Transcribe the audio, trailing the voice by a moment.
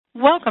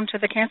Welcome to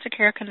the Cancer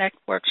Care Connect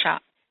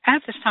workshop.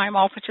 At this time,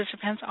 all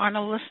participants are in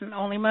a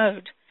listen-only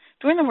mode.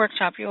 During the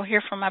workshop, you'll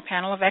hear from a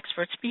panel of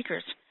expert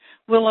speakers.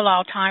 We'll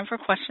allow time for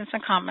questions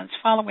and comments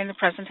following the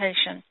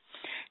presentation.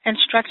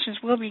 Instructions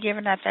will be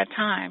given at that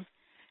time.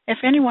 If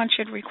anyone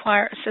should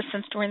require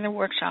assistance during the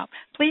workshop,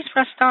 please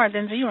press star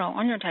then 0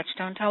 on your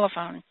touch-tone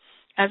telephone.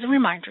 As a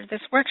reminder,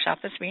 this workshop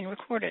is being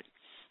recorded.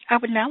 I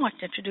would now like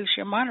to introduce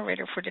your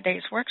moderator for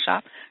today's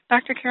workshop,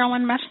 Dr.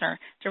 Carolyn Messner,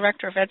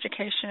 Director of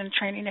Education and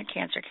Training at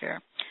Cancer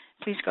Care.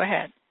 Please go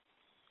ahead.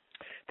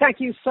 Thank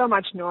you so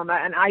much, Norma,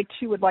 and I,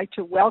 too, would like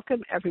to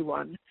welcome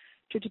everyone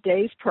to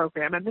today's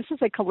program. And this is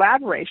a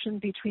collaboration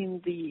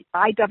between the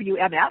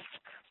IWMS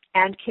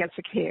and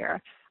Cancer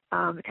Care.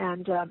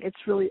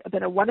 It's really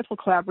been a wonderful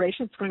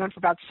collaboration. It's going on for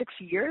about 6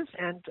 years,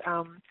 and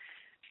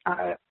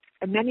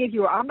many of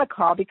you are on the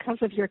call because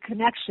of your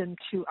connection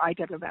to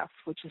IWMS,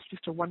 which is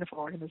just a wonderful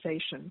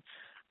organization.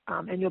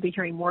 And you'll be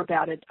hearing more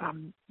about it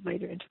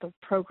later into the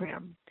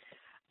program.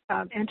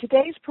 And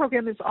today's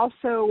program is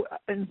also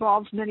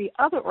involves many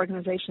other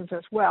organizations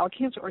as well,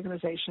 cancer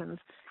organizations.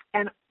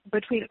 And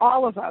between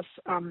all of us,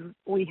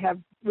 we have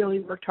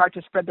really worked hard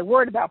to spread the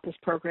word about this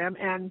program.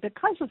 And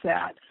because of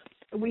that,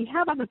 we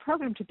have on the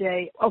program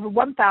today over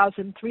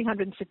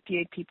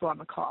 1,368 people on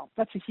the call.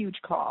 That's a huge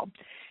call.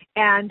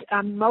 And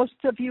most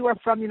of you are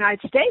from the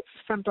United States,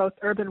 from both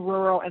urban,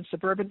 rural, and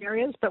suburban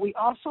areas, but we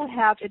also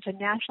have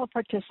international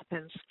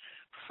participants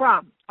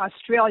from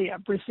Australia,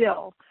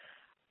 Brazil,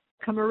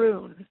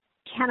 Cameroon,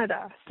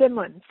 Canada,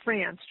 Finland,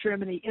 France,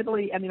 Germany,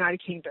 Italy, and the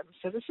United Kingdom.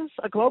 So this is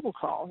a global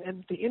call,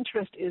 and the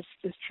interest is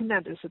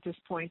tremendous at this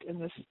point in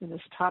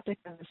this topic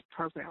and this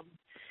program.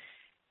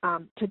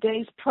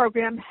 Today's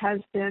program has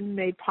been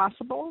made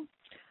possible,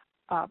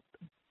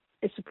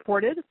 is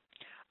supported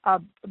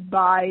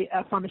by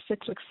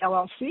Pharmaceutics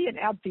LLC, an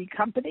AbbVie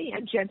company,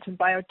 and Janssen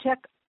Biotech,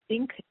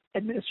 Inc.,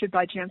 administered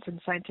by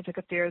Janssen Scientific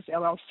Affairs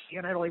LLC,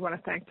 and I really want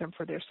to thank them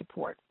for their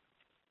support.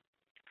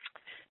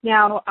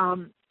 Now,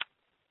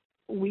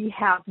 we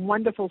have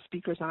wonderful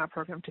speakers on our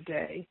program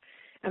today,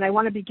 and I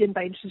want to begin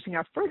by introducing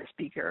our first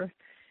speaker.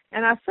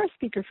 And our first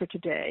speaker for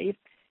today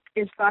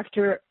is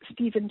Dr.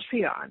 Stephen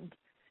Treon.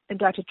 And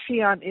Dr.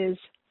 Treon is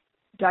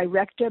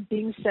Director,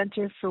 Bing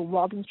Center for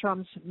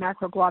Waldenstrom's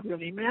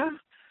Macroglobulinemia,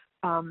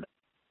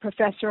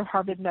 Professor,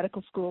 Harvard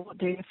Medical School,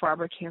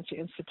 Dana-Farber Cancer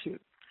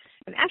Institute.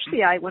 And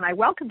actually, when I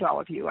welcomed all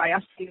of you, I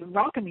asked to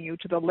welcome you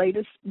to the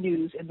latest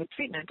news in the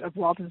treatment of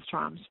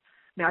Waldenstrom's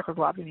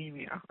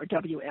Macroglobulinemia, or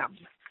WM.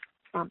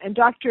 And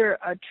Dr.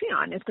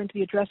 Treon is going to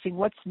be addressing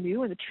what's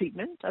new in the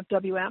treatment of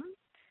WM,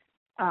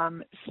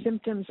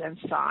 symptoms and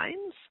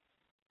signs,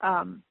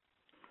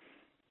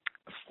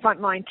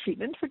 frontline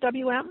treatment for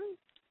WM,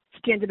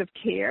 standard of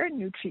care,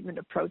 new treatment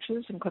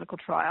approaches and clinical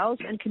trials,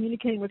 and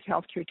communicating with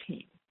healthcare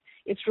team.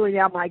 It's really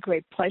now my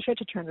great pleasure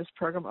to turn this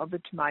program over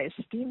to my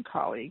esteemed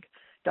colleague,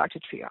 Dr.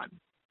 Treon.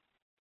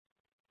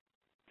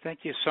 Thank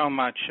you so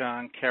much,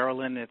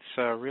 Carolyn. It's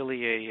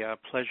really a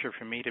pleasure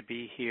for me to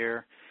be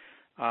here.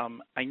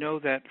 I know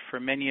that for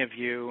many of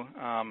you,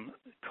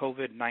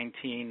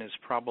 COVID-19 is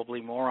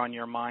probably more on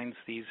your minds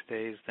these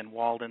days than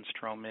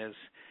Waldenstrom is.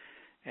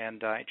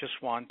 And I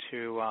just want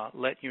to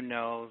let you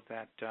know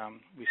that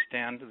we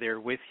stand there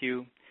with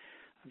you.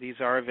 These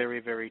are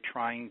very, very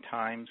trying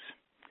times.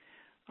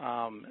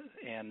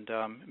 And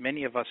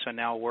many of us are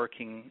now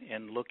working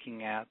and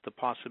looking at the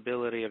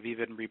possibility of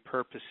even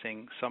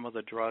repurposing some of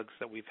the drugs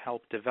that we've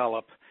helped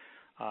develop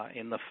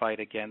in the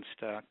fight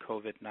against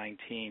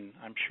COVID-19.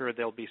 I'm sure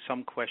there'll be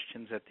some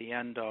questions at the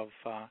end of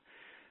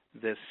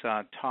this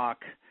talk,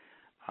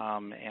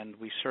 and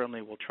we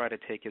certainly will try to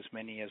take as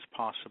many as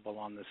possible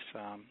on this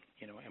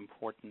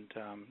important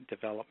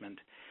development.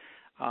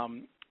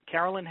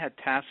 Carolyn had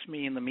tasked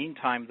me in the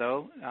meantime,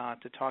 though,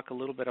 to talk a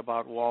little bit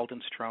about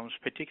Waldenstrom's,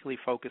 particularly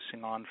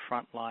focusing on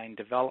frontline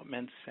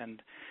developments.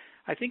 And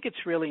I think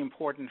it's really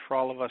important for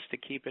all of us to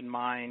keep in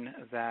mind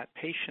that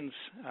patients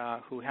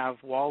who have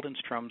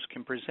Waldenstrom's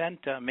can present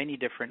many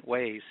different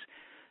ways.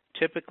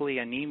 Typically,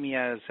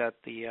 anemia is at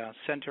the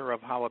center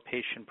of how a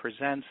patient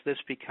presents. This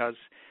because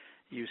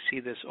you see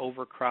this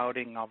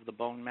overcrowding of the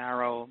bone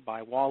marrow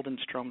by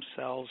Waldenstrom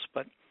cells,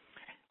 but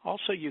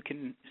also you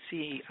can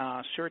see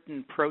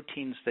certain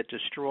proteins that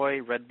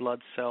destroy red blood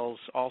cells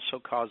also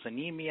cause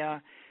anemia,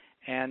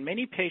 and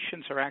many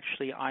patients are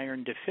actually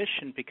iron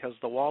deficient because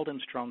the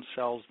Waldenstrom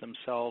cells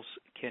themselves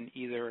can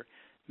either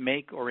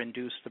make or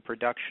induce the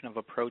production of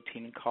a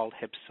protein called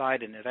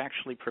hepcidin. It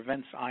actually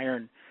prevents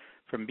iron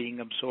from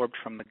being absorbed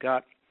from the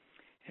gut,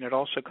 and it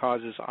also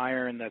causes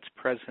iron that's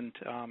present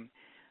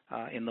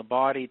in the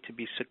body to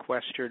be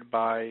sequestered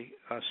by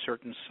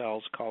certain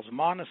cells called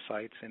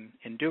monocytes, and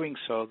in doing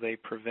so, they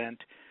prevent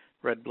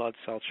red blood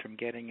cells from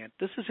getting it.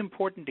 This is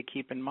important to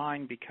keep in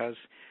mind because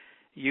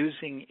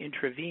using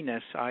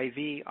intravenous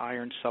IV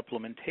iron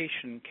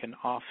supplementation can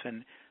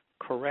often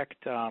correct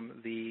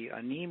the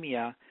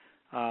anemia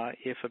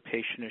if a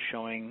patient is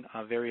showing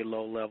very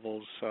low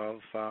levels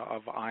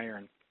of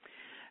iron.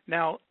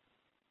 Now,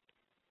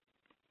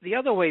 the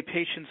other way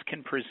patients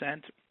can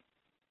present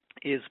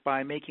is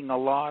by making a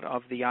lot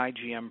of the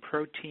IgM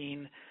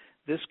protein.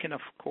 This can,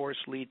 of course,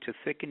 lead to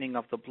thickening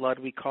of the blood.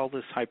 We call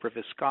this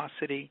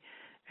hyperviscosity,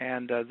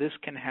 and this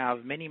can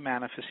have many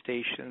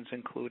manifestations,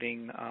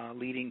 including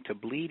leading to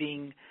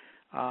bleeding.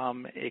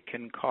 It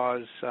can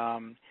cause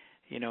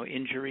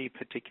injury,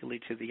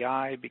 particularly to the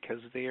eye,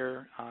 because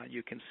there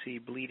you can see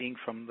bleeding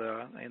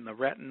in the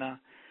retina.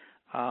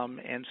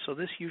 And so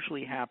this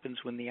usually happens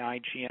when the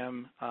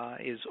IgM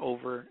is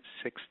over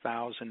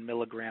 6,000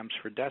 milligrams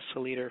per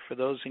deciliter. For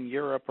those in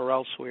Europe or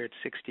elsewhere, it's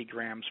 60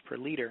 grams per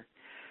liter.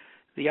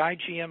 The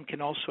IgM can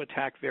also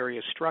attack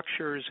various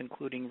structures,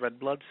 including red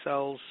blood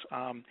cells.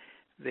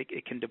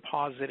 It can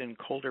deposit in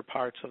colder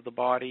parts of the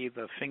body,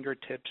 the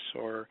fingertips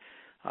or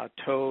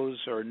toes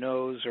or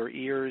nose or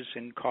ears,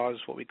 and cause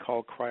what we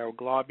call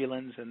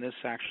cryoglobulins, and this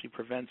actually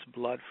prevents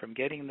blood from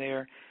getting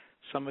there.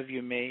 Some of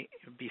you may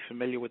be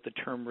familiar with the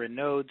term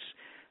Raynaud's.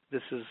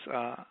 This is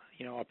a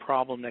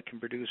problem that can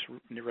produce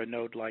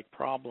Raynaud-like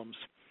problems.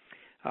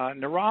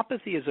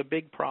 Neuropathy is a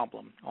big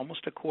problem.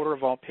 Almost a quarter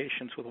of all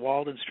patients with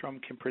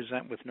Waldenstrom can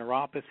present with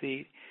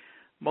neuropathy,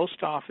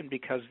 most often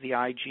because the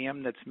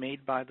IgM that's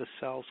made by the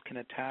cells can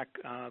attack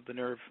the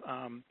nerve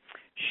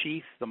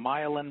sheath, the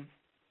myelin,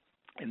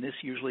 and this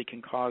usually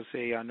can cause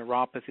a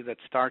neuropathy that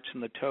starts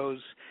in the toes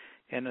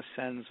and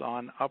ascends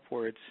on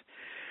upwards.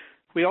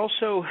 We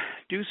also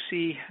do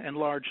see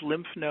enlarged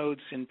lymph nodes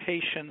in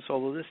patients,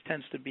 although this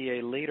tends to be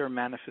a later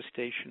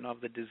manifestation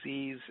of the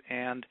disease,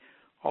 and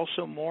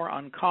also more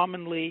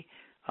uncommonly,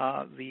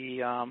 the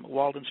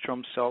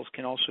Waldenstrom cells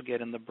can also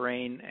get in the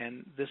brain,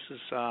 and this is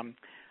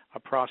a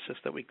process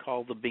that we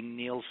call the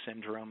Bing-Neill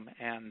syndrome.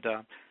 And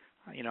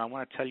I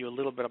want to tell you a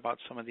little bit about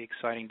some of the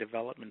exciting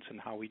developments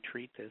and how we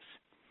treat this.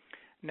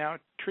 Now,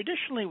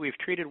 traditionally, we've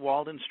treated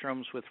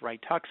Waldenstroms with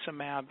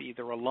rituximab,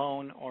 either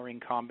alone or in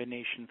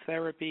combination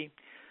therapy.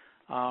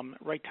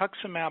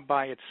 Rituximab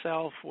by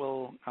itself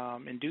will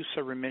induce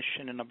a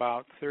remission in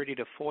about 30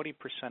 to 40%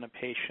 of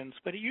patients,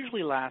 but it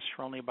usually lasts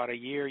for only about a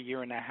year,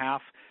 year and a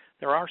half.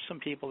 There are some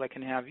people that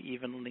can have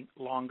even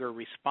longer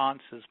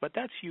responses, but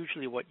that's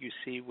usually what you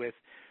see with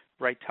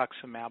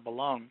rituximab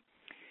alone.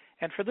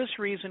 And for this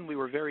reason, we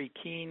were very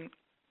keen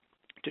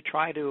to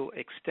try to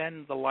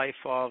extend the life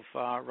of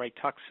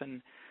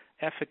Rituxan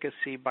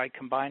efficacy by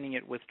combining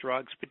it with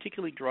drugs,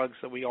 particularly drugs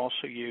that we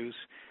also use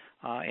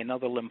in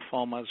other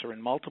lymphomas or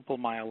in multiple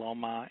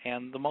myeloma.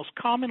 And the most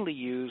commonly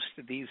used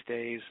these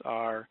days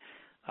are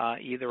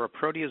either a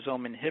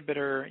proteasome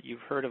inhibitor.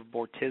 You've heard of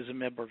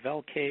bortezomib or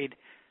Velcade.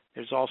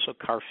 There's also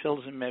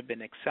carfilzomib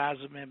and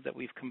ixazomib that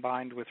we've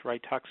combined with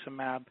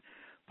rituximab,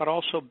 but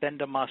also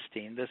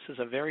bendamustine. This is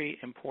a very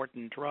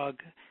important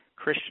drug.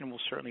 Christian will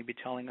certainly be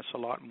telling us a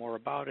lot more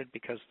about it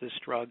because this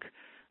drug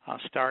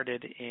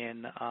started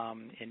in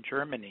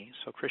Germany.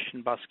 So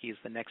Christian Buske is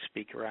the next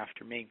speaker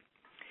after me.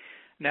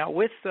 Now,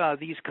 with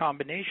these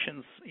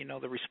combinations,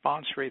 the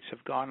response rates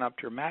have gone up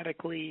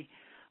dramatically,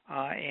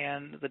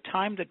 and the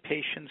time that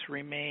patients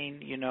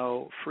remain,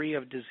 free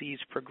of disease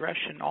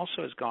progression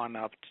also has gone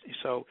up.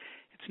 So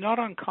it's not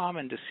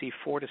uncommon to see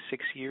 4 to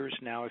 6 years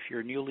now, if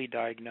you're newly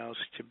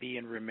diagnosed, to be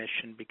in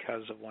remission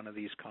because of one of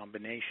these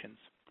combinations.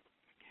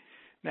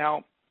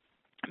 Now,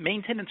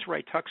 maintenance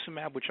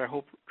rituximab, which I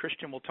hope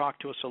Christian will talk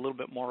to us a little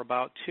bit more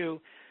about too,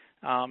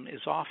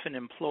 is often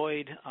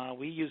employed.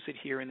 We use it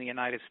here in the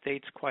United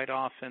States quite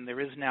often.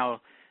 There is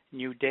now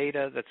new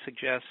data that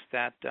suggests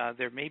that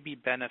there may be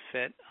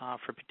benefit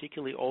for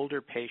particularly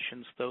older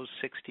patients, those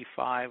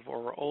 65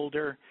 or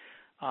older,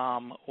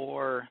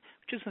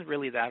 which isn't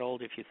really that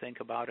old if you think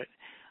about it,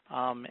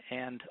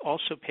 and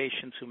also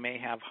patients who may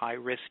have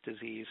high-risk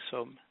disease.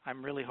 So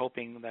I'm really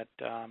hoping that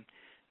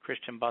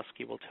Christian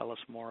Buske will tell us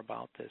more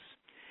about this.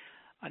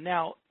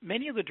 Now,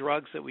 many of the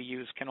drugs that we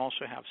use can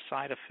also have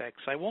side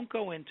effects. I won't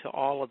go into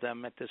all of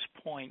them at this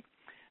point,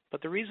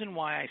 but the reason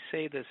why I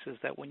say this is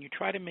that when you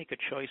try to make a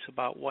choice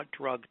about what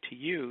drug to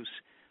use,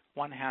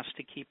 one has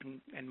to keep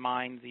in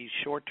mind the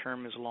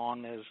short-term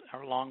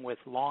along with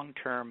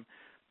long-term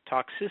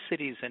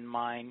toxicities in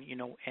mind,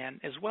 and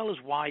as well as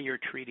why you're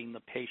treating the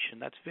patient.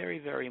 That's very,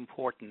 very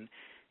important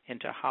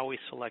into how we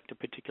select a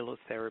particular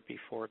therapy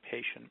for a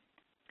patient.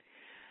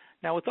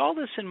 Now, with all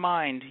this in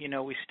mind,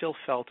 we still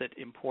felt it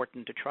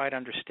important to try to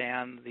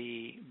understand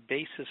the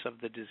basis of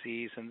the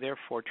disease and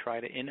therefore try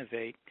to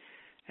innovate.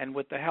 And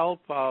with the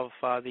help of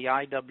the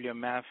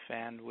IWMF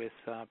and with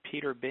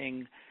Peter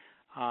Bing,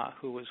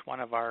 who was one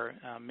of our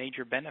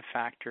major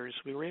benefactors,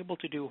 we were able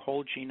to do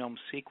whole genome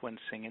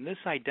sequencing. And this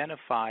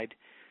identified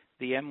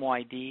the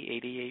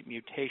MYD88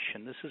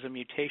 mutation. This is a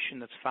mutation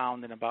that's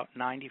found in about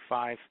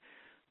 95%,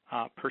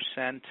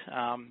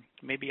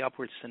 maybe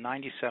upwards to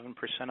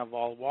 97% of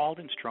all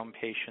Waldenstrom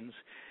patients.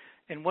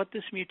 And what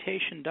this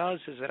mutation does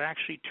is it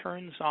actually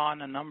turns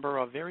on a number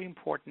of very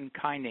important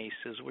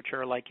kinases, which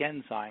are like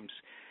enzymes.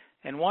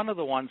 And one of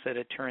the ones that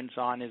it turns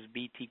on is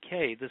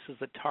BTK. This is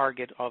the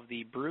target of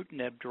the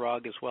ibrutinib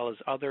drug as well as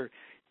other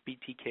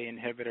BTK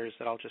inhibitors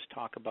that I'll just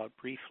talk about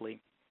briefly.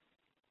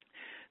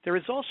 There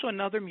is also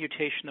another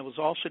mutation that was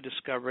also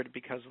discovered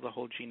because of the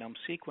whole genome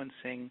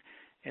sequencing,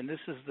 and this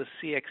is the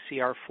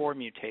CXCR4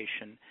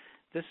 mutation.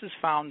 This is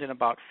found in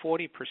about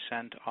 40%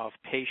 of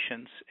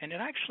patients, and it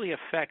actually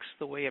affects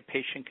the way a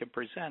patient can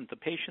present. The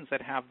patients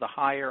that have the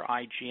higher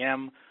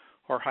IgM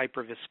or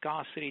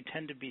hyperviscosity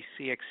tend to be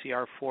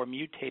CXCR4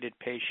 mutated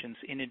patients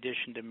in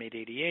addition to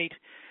MYD88.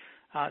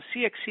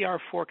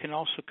 CXCR4 can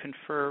also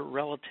confer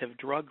relative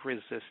drug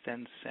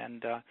resistance,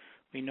 and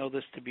we know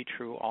this to be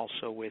true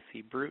also with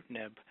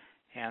ibrutinib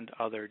and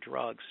other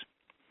drugs.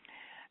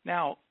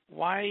 Now,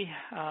 why,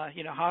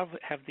 how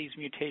have these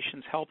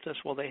mutations helped us?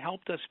 Well, they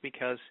helped us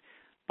because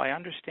by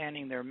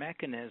understanding their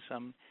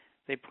mechanism,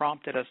 they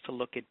prompted us to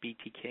look at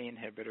BTK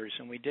inhibitors,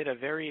 and we did a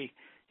very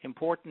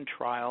important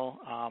trial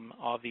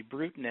of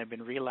ibrutinib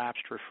in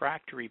relapsed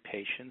refractory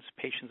patients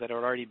that had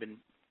already been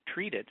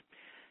treated.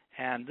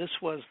 And this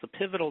was the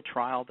pivotal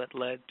trial that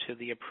led to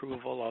the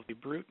approval of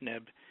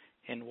ibrutinib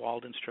in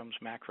Waldenstrom's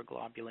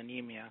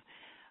macroglobulinemia.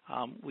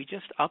 We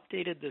just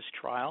updated this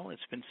trial.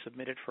 It's been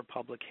submitted for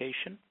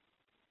publication.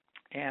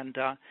 And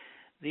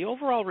the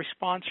overall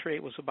response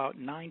rate was about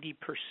 90%.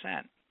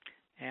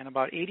 And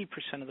about 80%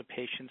 of the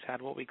patients had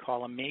what we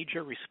call a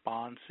major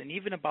response, and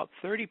even about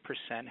 30%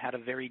 had a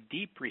very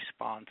deep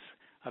response,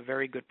 a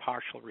very good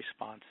partial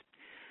response.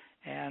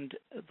 And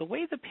the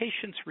way the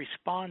patients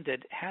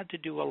responded had to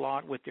do a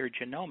lot with their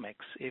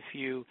genomics. If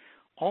you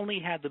only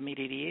had the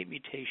MYD88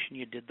 mutation,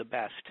 you did the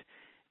best.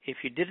 If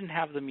you didn't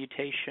have the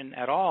mutation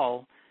at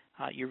all,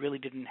 you really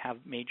didn't have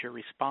major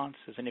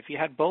responses. And if you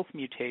had both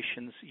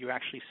mutations, you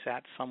actually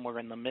sat somewhere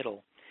in the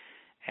middle.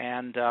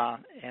 And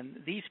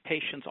these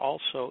patients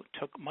also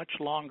took much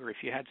longer. If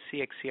you had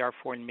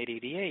CXCR4 and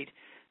MYD88,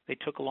 they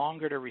took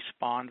longer to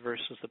respond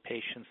versus the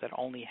patients that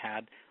only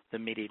had the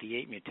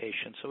MYD88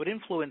 mutation. So it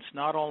influenced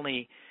not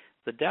only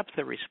the depth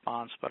of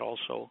response, but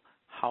also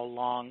how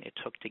long it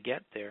took to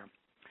get there.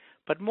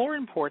 But more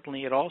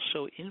importantly, it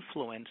also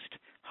influenced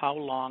how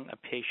long a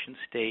patient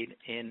stayed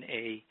in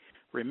a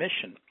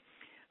remission.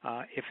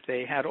 If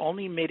they had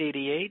only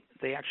MYD88,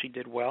 they actually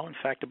did well. In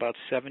fact, about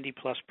 70+%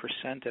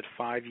 at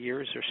 5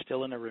 years are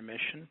still in a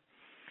remission.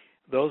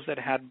 Those that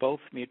had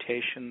both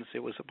mutations, it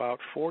was about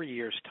 4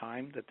 years'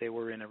 time that they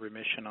were in a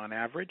remission on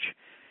average.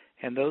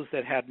 And those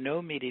that had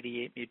no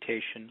MYD88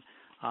 mutation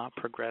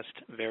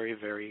progressed very,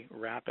 very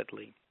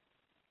rapidly.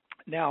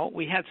 Now,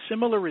 we had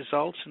similar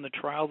results in the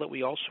trial that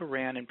we also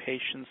ran in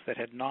patients that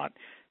had not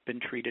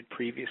been treated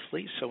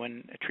previously, so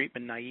in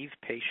treatment-naive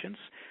patients.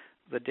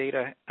 The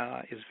data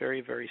is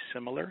very, very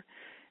similar.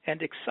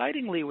 And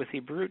excitingly, with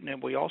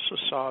ibrutinib, we also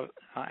saw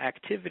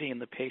activity in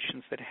the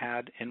patients that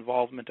had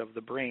involvement of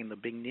the brain, the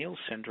Bing-Neill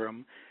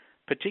syndrome,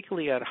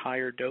 particularly at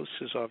higher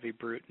doses of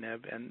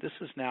ibrutinib. And this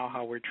is now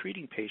how we're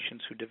treating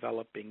patients who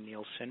develop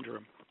Bing-Neill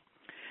syndrome.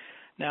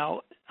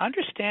 Now,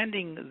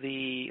 understanding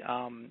the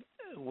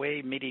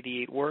way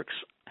MYD88 works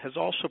has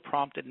also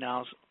prompted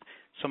now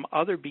some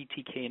other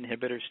BTK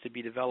inhibitors to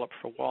be developed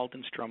for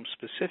Waldenstrom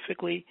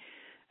specifically.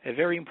 A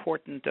very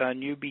important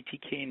new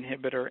BTK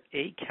inhibitor,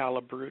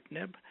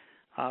 acalabrutinib.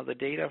 The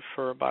data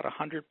for about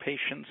 100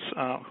 patients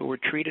who were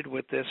treated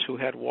with this who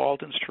had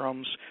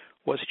Waldenstrom's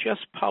was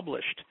just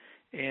published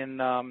in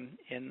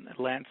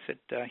Lancet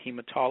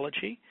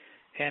Hematology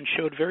and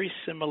showed very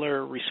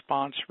similar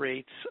response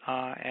rates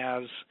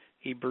as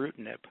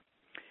ibrutinib.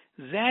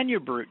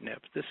 Zanubrutinib,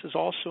 this is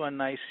also a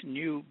nice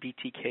new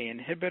BTK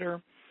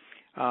inhibitor.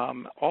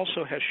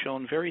 Also has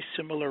shown very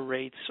similar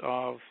rates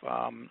of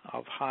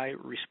high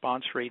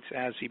response rates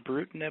as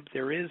ibrutinib.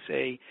 There is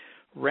a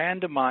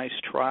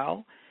randomized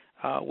trial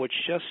which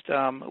just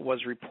was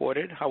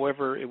reported.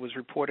 However, it was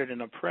reported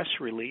in a press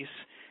release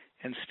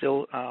and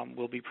still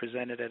will be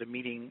presented at a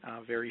meeting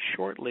very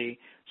shortly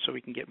so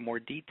we can get more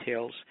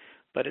details.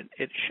 But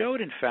it showed,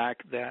 in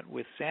fact, that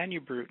with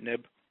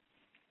zanubrutinib,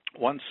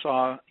 one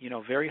saw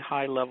very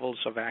high levels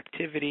of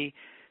activity,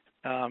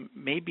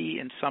 maybe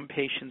in some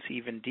patients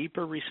even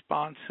deeper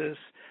responses,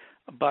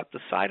 but the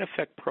side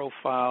effect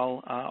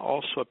profile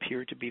also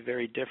appeared to be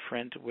very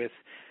different, with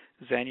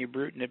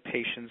zanubrutinib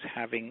patients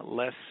having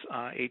less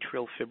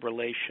atrial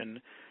fibrillation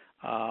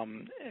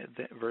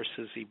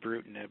versus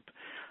ibrutinib.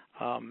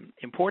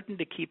 Important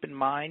to keep in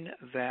mind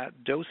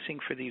that dosing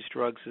for these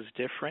drugs is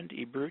different.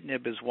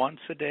 Ibrutinib is once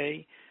a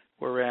day,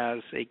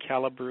 whereas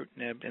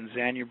acalabrutinib and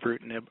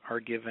zanubrutinib are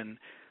given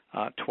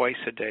twice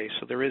a day.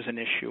 So there is an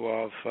issue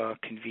of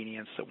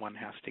convenience that one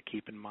has to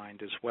keep in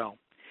mind as well.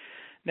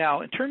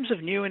 Now, in terms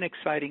of new and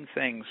exciting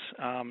things,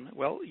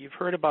 well, you've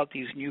heard about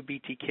these new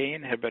BTK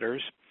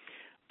inhibitors,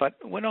 but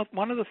one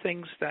of the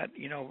things that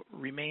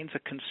remains a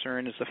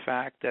concern is the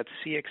fact that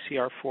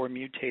CXCR4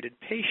 mutated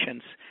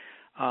patients,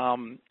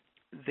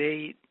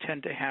 they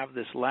tend to have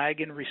this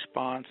lag in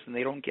response, and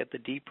they don't get the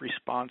deep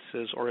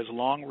responses or as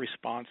long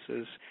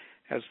responses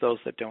as those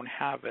that don't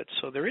have it.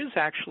 So there is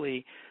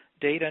actually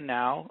data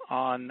now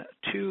on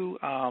two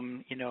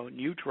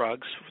new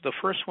drugs. The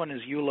first one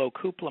is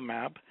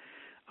ulocuplimab,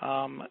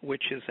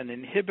 which is an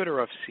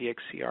inhibitor of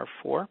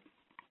CXCR4.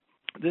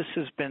 This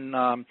has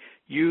been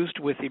used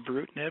with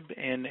ibrutinib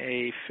in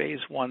a phase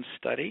 1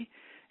 study,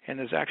 and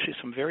there's actually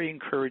some very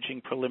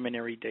encouraging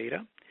preliminary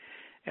data.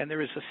 And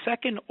there is a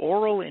second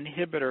oral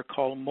inhibitor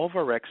called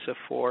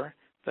Movarexifor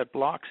that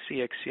blocks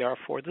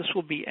CXCR4. This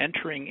will be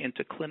entering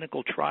into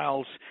clinical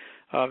trials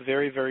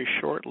very, very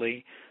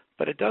shortly.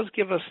 But it does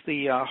give us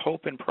the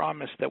hope and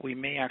promise that we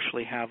may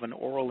actually have an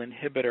oral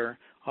inhibitor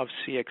of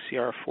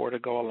CXCR4 to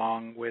go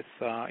along with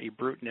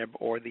ibrutinib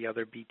or the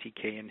other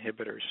BTK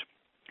inhibitors.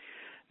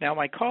 Now,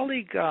 my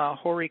colleague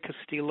Jorge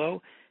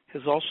Castillo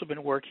has also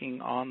been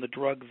working on the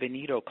drug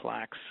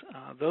venetoclax.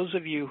 Those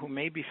of you who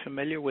may be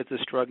familiar with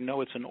this drug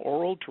know it's an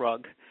oral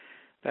drug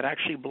that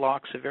actually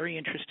blocks a very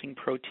interesting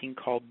protein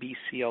called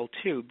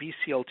BCL2.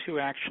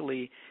 BCL2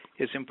 actually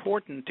is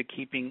important to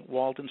keeping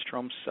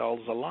Waldenstrom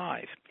cells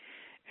alive.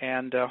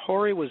 And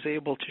Jorge was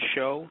able to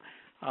show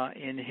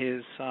in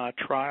his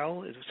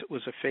trial, it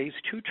was a phase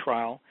 2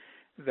 trial,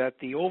 that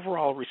the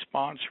overall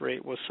response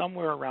rate was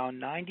somewhere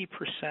around 90%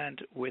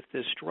 with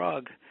this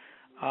drug,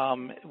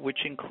 which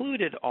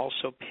included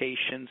also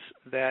patients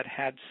that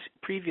had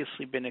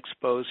previously been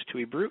exposed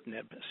to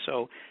ibrutinib.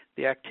 So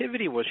the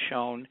activity was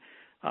shown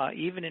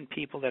even in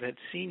people that had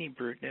seen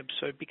ibrutinib.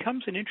 So it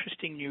becomes an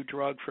interesting new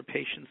drug for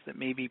patients that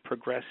may be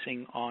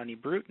progressing on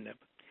ibrutinib.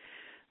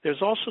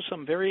 There's also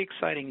some very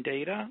exciting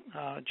data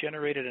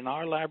generated in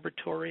our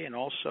laboratory and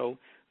also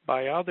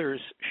by others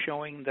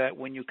showing that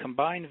when you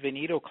combine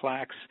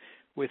venetoclax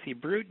with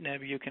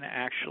ibrutinib, you can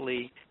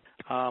actually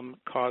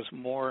cause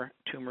more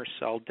tumor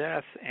cell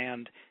death.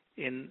 And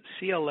in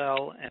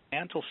CLL and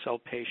mantle cell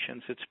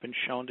patients, it's been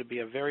shown to be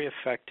a very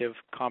effective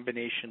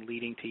combination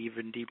leading to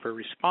even deeper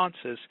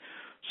responses.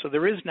 So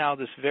there is now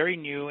this very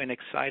new and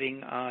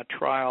exciting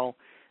trial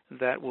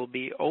that will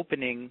be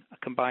opening,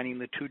 combining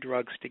the two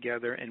drugs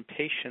together in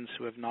patients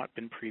who have not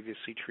been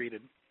previously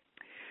treated.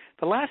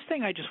 The last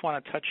thing I just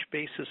want to touch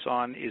basis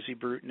on is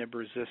ibrutinib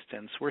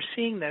resistance. We're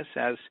seeing this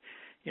as,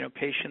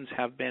 patients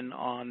have been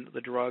on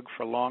the drug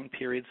for long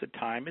periods of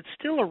time. It's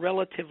still a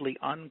relatively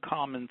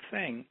uncommon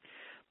thing,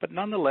 but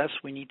nonetheless,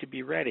 we need to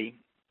be ready.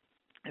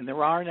 And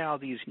there are now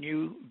these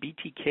new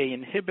BTK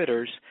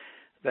inhibitors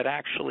that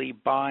actually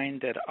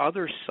bind at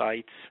other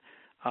sites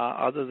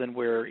other than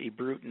where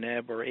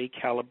ibrutinib or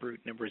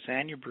acalabrutinib or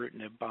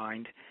zanubrutinib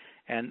bind.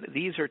 And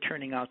these are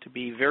turning out to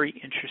be very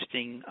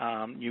interesting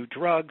new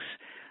drugs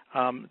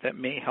that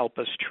may help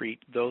us treat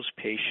those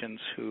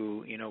patients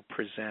who,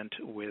 present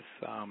with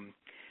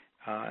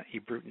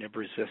ibrutinib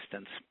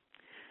resistance.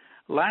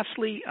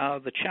 Lastly,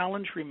 the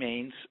challenge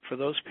remains for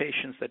those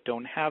patients that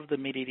don't have the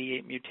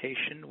MYD88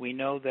 mutation. We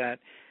know that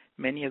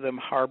many of them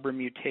harbor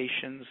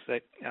mutations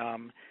that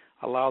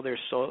allow their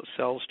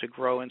cells to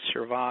grow and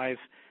survive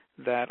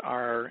that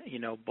are,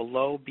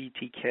 below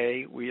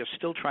BTK. We are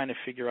still trying to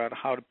figure out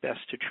how best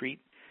to treat,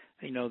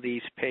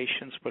 these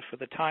patients. But for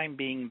the time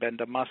being,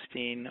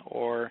 bendamustine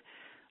or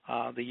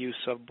the use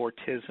of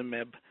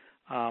bortezomib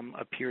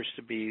appears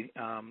to be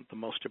the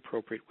most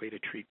appropriate way to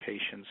treat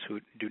patients who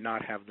do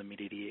not have the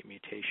MYD88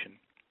 mutation.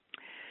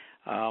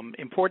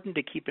 Important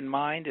to keep in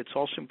mind, it's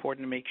also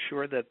important to make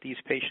sure that these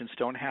patients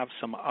don't have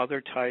some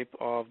other type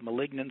of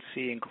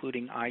malignancy,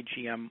 including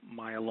IgM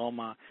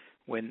myeloma,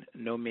 when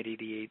no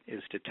MYD88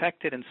 is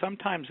detected. And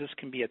sometimes this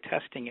can be a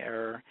testing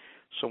error,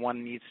 so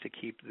one needs to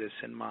keep this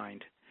in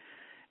mind.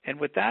 And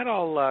with that,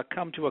 I'll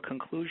come to a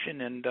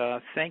conclusion and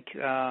thank,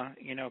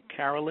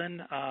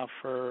 Carolyn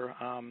for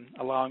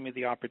allowing me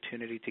the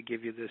opportunity to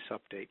give you this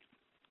update.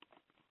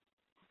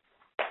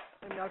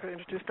 I'm now going to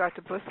introduce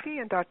Dr.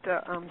 Buski, and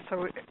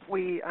so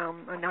we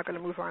are now going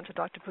to move on to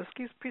Dr.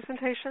 Buski's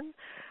presentation.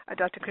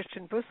 Dr.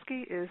 Christian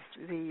Buski is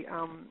the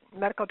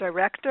Medical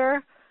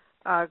Director,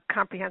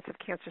 Comprehensive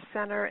Cancer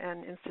Center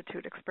and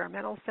Institute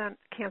Experimental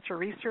Cancer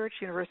Research,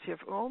 University of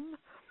Ulm,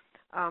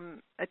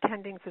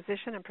 attending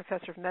physician and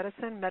professor of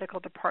medicine, Medical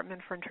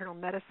Department for Internal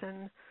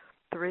Medicine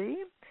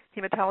 3,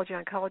 Hematology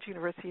Oncology,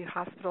 University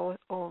Hospital,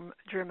 Ulm,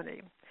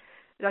 Germany.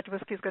 Dr.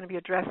 Buski is going to be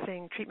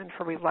addressing treatment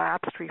for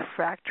relapsed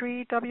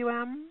refractory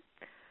WM.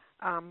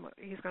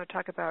 He's going to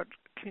talk about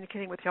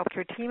communicating with the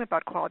healthcare team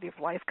about quality of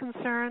life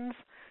concerns,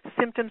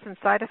 symptoms and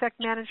side effect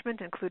management,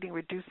 including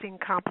reducing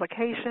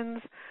complications,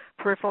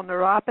 peripheral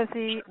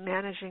neuropathy,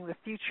 managing the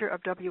future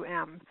of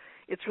WM.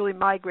 It's really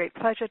my great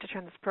pleasure to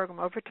turn this program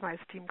over to my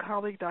esteemed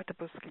colleague, Dr.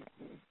 Buski.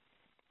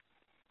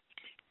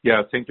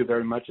 Yeah, thank you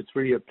very much. It's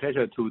really a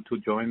pleasure to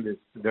join this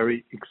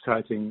very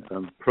exciting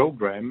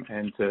program.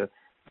 And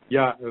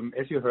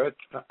as you heard,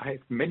 I have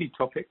many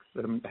topics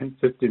and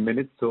 15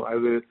 minutes, so I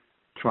will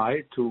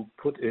try to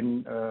put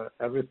in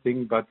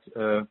everything, but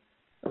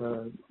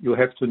you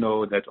have to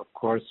know that, of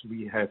course,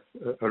 we have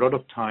a lot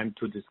of time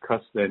to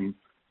discuss then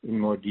in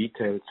more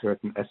detail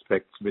certain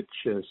aspects which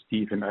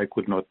Steve and I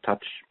could not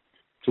touch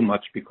too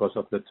much because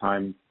of the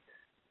time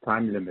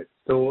limit.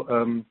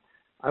 So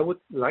I would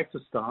like to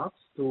start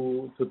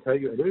to tell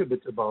you a little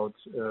bit about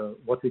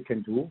what we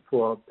can do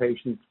for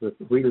patients with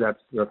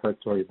relapsed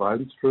refractory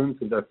Waldenstrom's.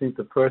 And I think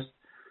the first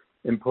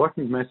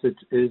important message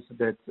is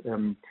that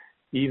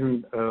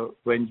even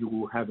when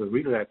you have a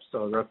relapsed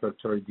or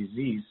refractory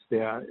disease,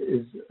 there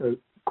is a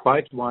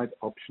quite wide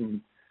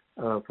option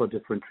for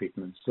different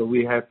treatments. So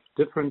we have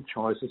different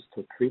choices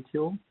to treat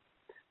you.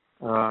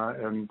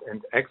 and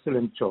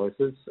excellent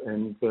choices.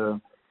 And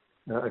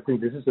I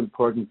think this is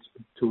important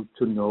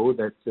to know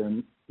that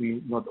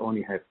we not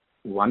only have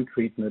one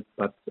treatment,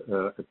 but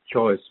a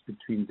choice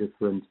between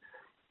different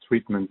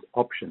treatment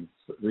options,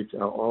 which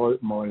are all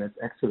more or less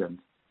excellent.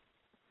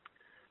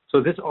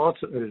 So this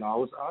also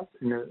allows us,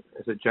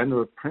 as a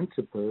general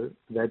principle,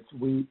 that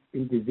we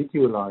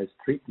individualize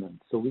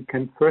treatment. So we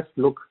can first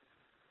look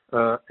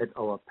at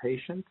our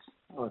patients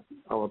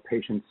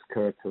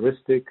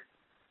characteristic,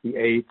 the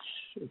age,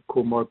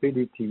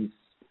 comorbidities,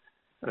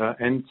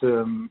 and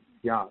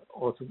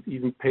also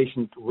even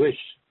patient wish,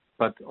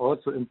 but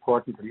also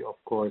importantly, of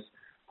course,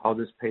 how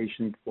this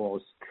patient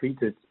was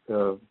treated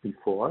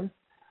before.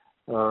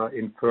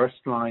 In first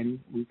line,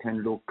 we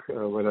can look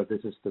whether this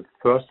is the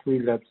first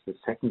relapse, the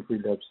second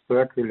relapse,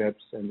 third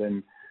relapse, and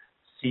then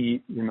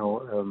see,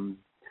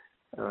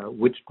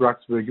 which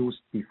drugs were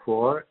used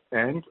before.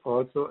 And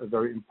also a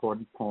very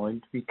important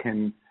point, we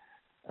can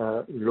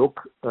look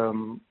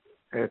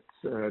at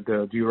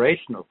the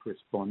duration of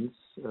response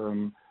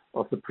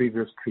of the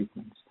previous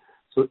treatments.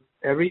 So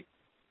every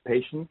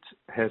patient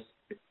has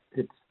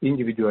its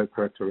individual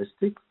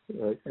characteristics.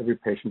 Every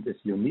patient is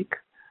unique.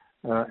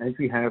 And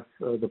we have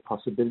the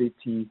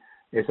possibility,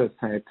 as I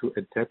said, to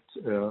adapt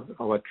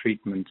our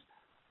treatment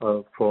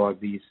for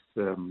these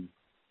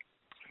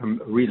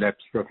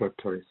relapsed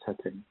refractory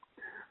setting.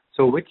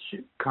 So which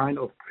kind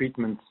of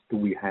treatments do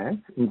we have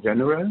in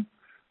general?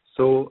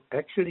 So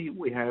actually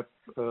we have,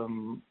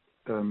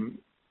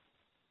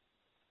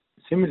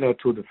 similar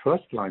to the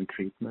first-line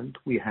treatment,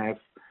 we have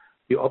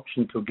the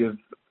option to give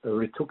a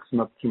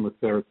rituximab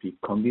chemotherapy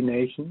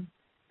combination.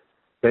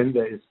 Then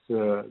there is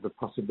the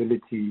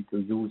possibility to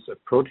use a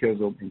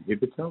proteasome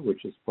inhibitor,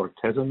 which is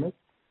bortezomib.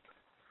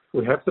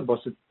 We have the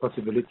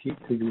possibility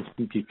to use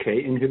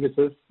BTK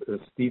inhibitors.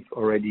 Steve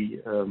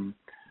already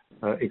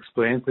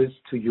explained this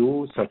to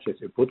you, such as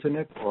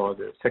ibrutinib or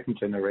the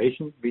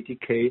second-generation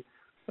BTK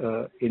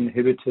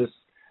inhibitors.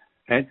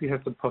 And we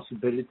have the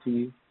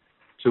possibility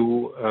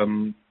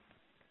to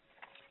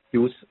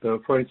use,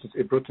 for instance,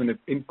 ibrutinib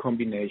in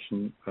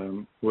combination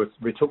with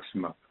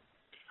rituximab.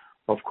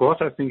 Of course,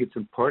 I think it's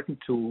important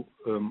to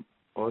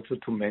also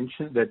to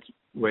mention that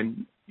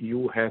when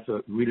you have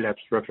a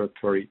relapsed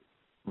refractory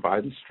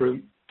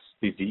Waldenstrom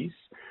disease,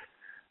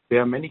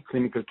 there are many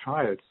clinical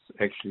trials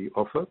actually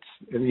offered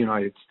in the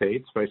United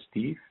States by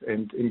Steve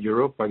and in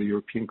Europe by the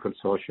European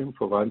Consortium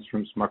for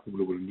Waldenstrom's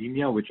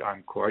Macroglobulinemia, which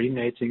I'm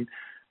coordinating.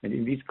 And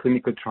in these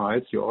clinical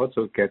trials, you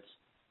also get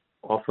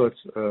offered,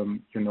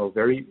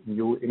 very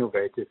new,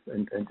 innovative,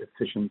 and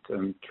efficient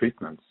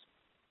treatments.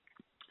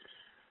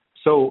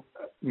 So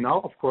now,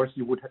 of course,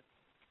 you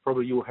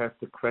have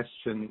the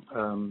question,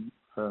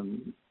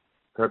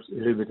 perhaps a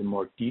little bit in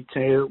more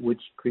detail,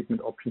 which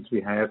treatment options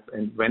we have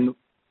and when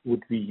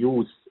would we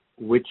use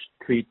which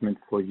treatment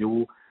for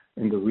you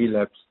in the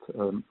relapsed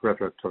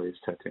refractory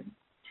setting.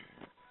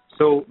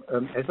 So,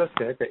 as I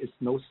said, there is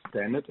no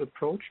standard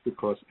approach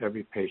because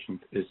every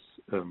patient is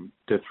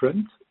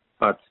different.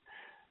 But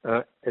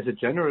as a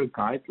general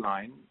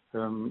guideline,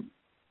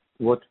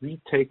 what we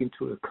take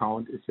into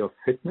account is your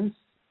fitness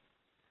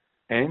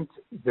and,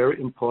 very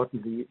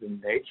importantly, the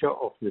nature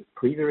of the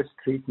previous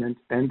treatment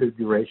and the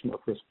duration of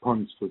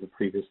response to the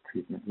previous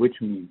treatment, which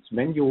means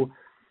when you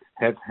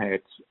have had,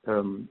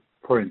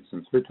 for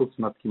instance,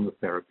 rituximab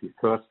chemotherapy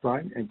first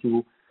line, and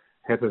you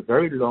have a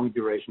very long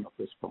duration of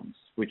response,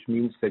 which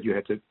means that you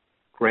had a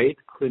great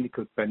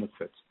clinical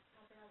benefit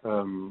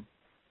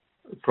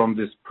from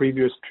this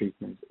previous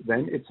treatment,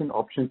 then it's an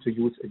option to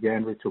use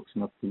again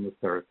rituximab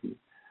chemotherapy.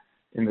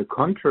 In the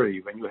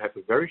contrary, when you have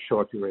a very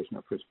short duration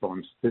of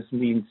response, this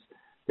means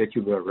that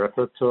you were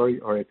refractory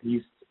or at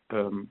least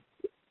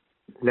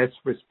less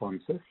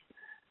responsive,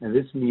 and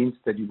this means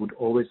that you would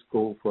always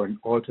go for an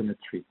alternate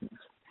treatment.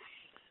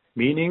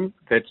 Meaning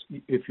that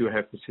if you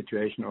have the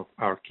situation of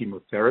our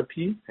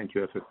chemotherapy and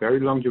you have a very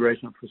long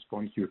duration of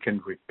response, you can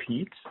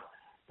repeat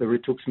the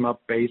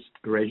rituximab-based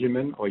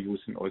regimen or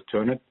use an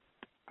alternate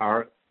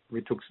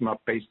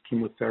rituximab-based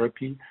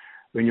chemotherapy.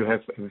 When you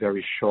have a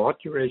very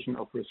short duration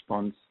of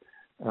response,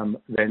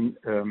 then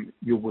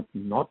you would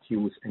not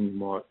use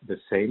anymore the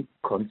same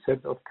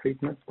concept of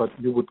treatment, but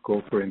you would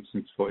go, for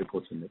instance, for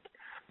ibrutinib.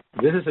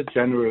 This is a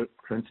general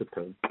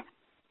principle.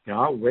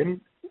 Yeah,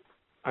 when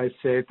I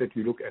say that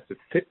we look at the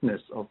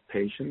fitness of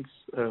patients,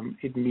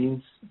 it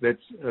means that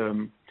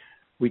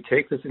we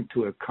take this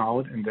into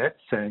account in that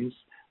sense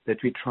that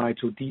we try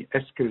to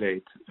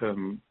de-escalate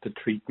the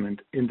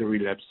treatment in the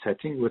relapse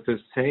setting with the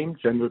same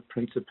general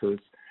principles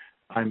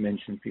I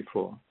mentioned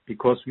before,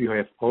 because we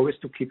have always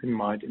to keep in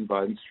mind in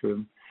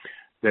Waldenstrom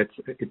that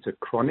it's a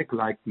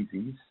chronic-like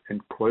disease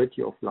and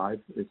quality of life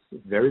is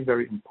very,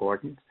 very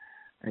important,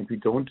 and we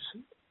don't,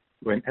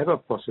 whenever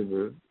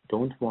possible,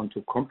 don't want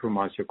to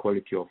compromise your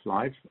quality of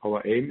life.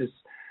 Our aim is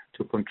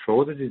to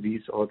control the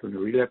disease also in a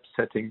relapse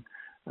setting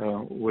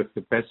with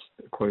the best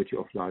quality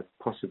of life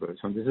possible.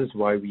 So this is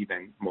why we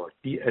then more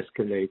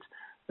de-escalate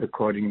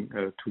according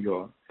to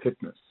your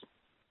fitness.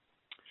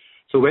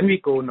 So when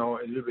we go now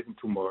a little bit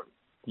into more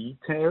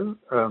detail,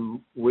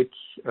 which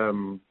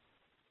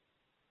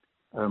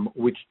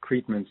which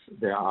treatments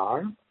there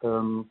are.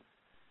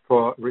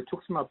 For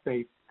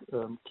rituximab-based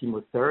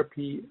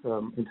chemotherapy,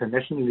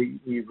 internationally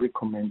we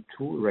recommend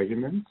two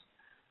regimens.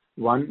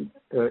 One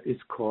is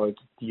called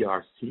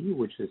DRC,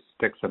 which is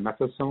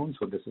dexamethasone,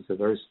 so this is a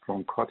very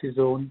strong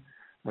cortisone,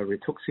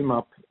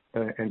 rituximab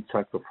and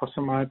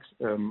cyclophosphamide.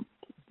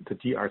 The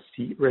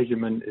DRC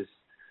regimen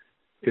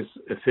is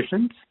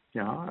efficient.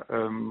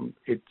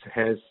 It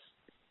has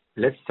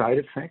less side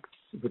effects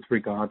with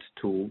regard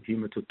to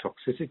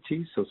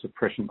hematotoxicity, so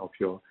suppression of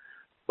your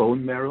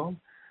bone marrow,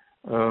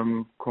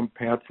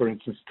 compared, for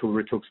instance, to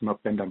rituximab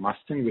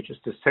bendamustine, which is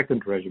the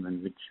second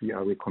regimen which we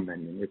are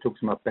recommending.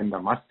 Rituximab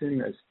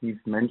bendamustine, as Steve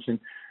mentioned,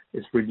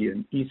 is really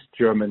an East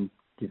German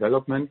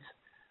development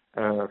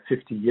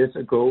 50 years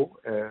ago,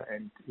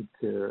 and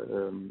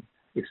it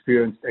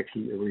experienced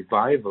actually a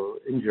revival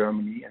in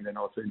Germany and then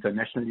also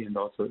internationally and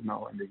also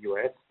now in the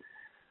US,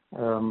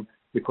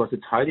 because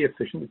it's highly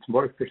efficient. It's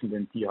more efficient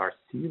than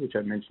DRC, which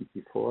I mentioned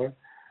before.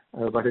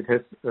 But it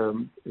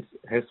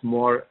has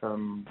more,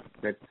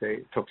 let's say,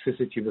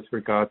 toxicity with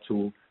regard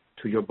to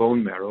your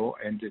bone marrow,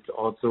 and it's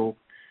also,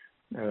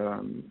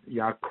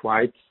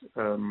 quite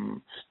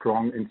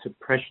strong in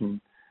suppression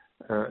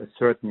a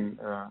certain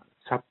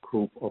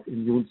subgroup of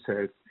immune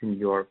cells in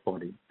your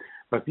body.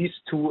 But these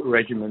two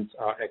regimens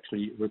are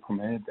actually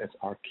recommended as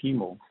our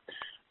chemo.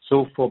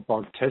 So for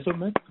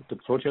bortezomib, the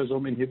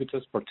proteasome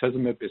inhibitors,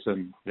 bortezomib is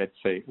let's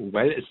say,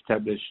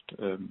 well-established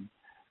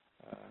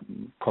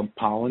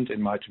compound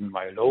in multiple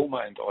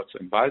myeloma and also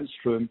in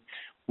Waldenstrom.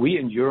 We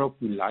in Europe,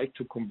 we like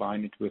to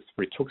combine it with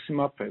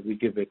rituximab. We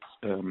give it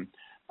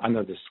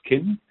under the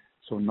skin,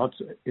 so not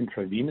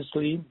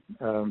intravenously,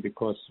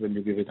 because when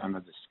you give it under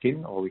the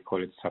skin, or we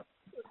call it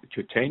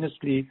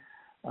subcutaneously,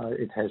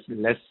 it has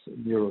less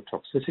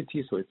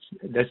neurotoxicity, so it's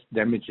less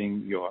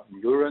damaging your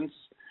neurons,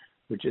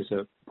 which is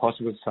a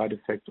possible side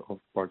effect of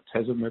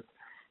bortezomib,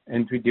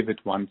 and we give it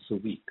once a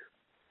week.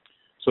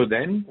 So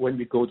then, when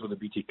we go to the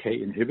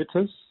BTK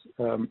inhibitors,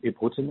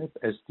 ibrutinib,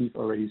 as Steve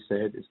already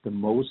said, is the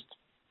most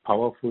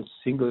powerful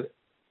single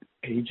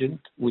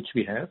agent which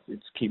we have.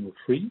 It's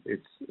chemo-free.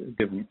 It's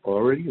given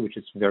orally, which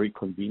is very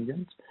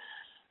convenient.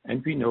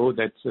 And we know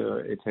that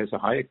it has a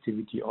high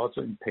activity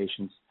also in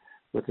patients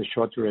with a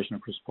short duration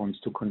of response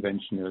to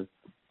conventional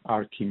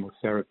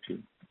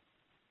chemotherapy.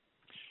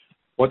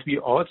 What we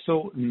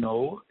also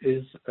know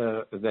is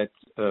that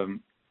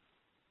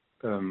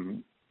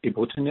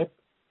ibrutinib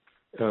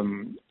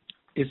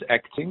is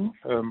acting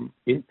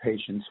in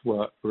patients who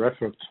are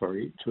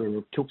refractory to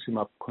a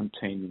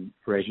rituximab-containing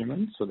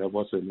regimen. So there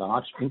was a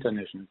large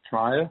international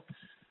trial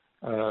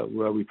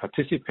where we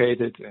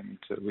participated and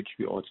which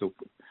we also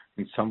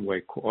in some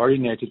way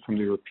coordinated from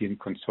the European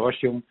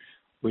Consortium,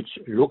 which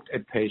looked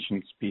at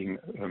patients being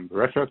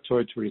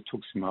refractory to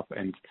rituximab,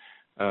 and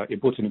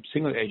ibrutinib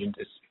single agent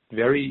is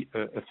very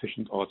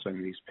efficient also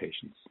in these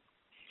patients.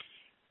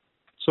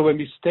 So when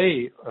we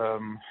stay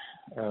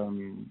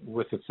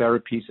with the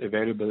therapies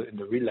available in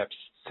the relapse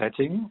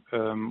setting,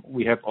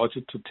 we have also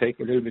to take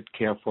a little bit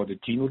care for the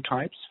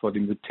genotypes, for the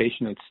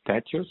mutational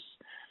status.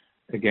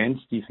 Again,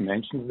 Steve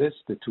mentioned this,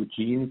 the two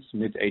genes,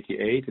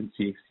 MYD88 and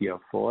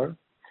CXCR4.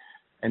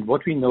 And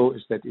what we know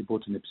is that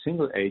ibrutinib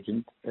single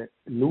agent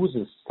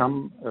loses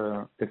some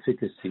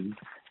efficacy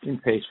in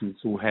patients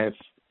who have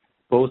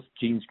both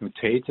genes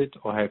mutated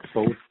or have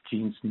both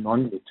genes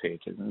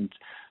non-mutated. And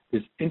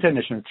this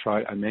international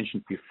trial I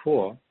mentioned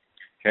before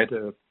had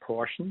a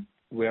portion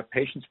where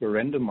patients were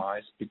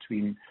randomized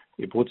between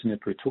ibrutinib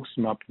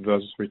rituximab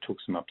versus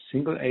rituximab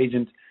single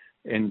agent,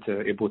 and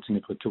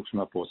ibrutinib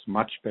rituximab was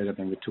much better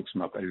than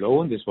rituximab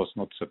alone. This was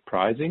not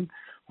surprising,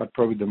 but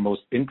probably the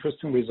most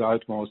interesting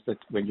result was that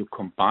when you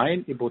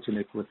combine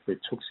ibrutinib with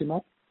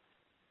rituximab,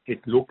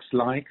 it looks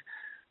like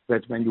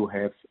that when you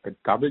have a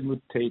double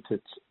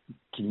mutated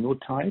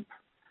genotype,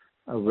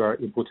 where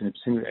ibrutinib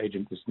single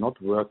agent is not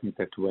working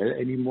that well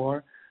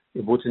anymore,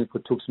 ibrutinib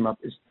rituximab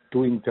is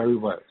doing very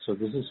well. So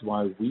this is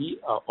why we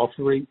are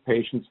offering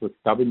patients with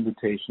double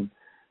mutation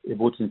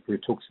ibrutinib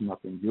rituximab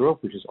in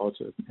Europe, which is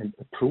also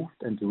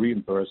approved and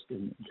reimbursed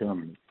in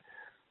Germany.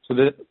 So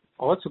there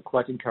also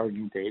quite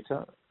encouraging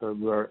data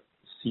were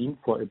seen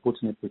for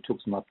ibrutinib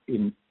rituximab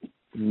in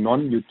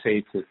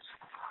non-mutated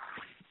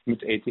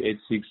MYD88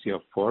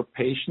 CXCR4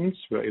 patients,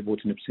 where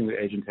ibrutinib single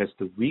agent has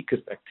the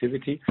weakest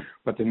activity,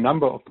 but the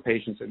number of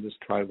patients in this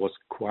trial was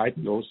quite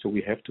low, so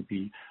we have to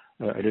be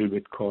a little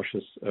bit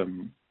cautious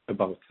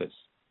about this.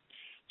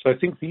 So I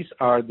think these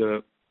are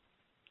the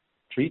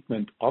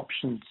treatment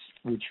options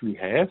which we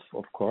have.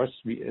 Of course,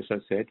 as I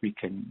said, we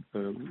can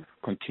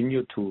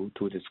continue to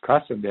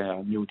discuss, and there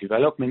are new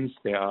developments.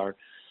 There are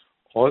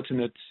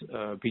alternate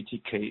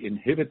BTK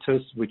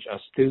inhibitors which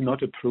are still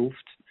not approved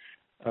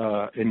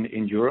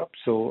in Europe.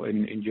 So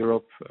in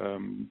Europe,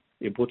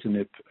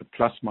 ibrutinib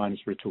plus minus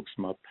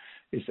rituximab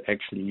is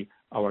actually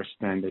our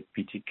standard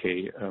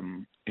BTK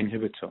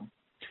inhibitor.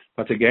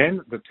 But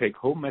again, the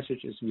take-home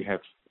message is we have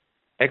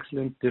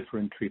excellent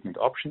different treatment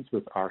options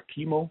with our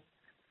chemo,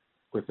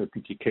 with a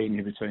BTK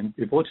inhibitor in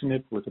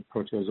ibrutinib, with a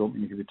proteasome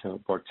inhibitor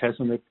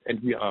bortezomib,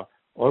 and we are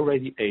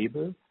already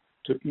able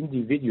to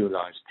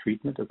individualize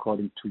treatment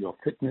according to your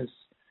fitness,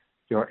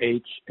 your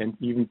age, and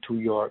even to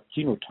your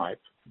genotype,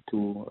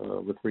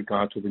 with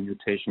regard to the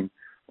mutation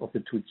of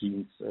the two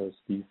genes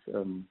Steve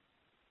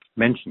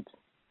mentioned.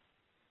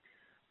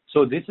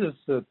 So this is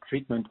the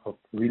treatment of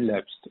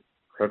relapsed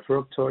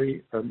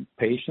refractory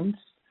patients.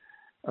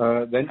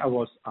 Then I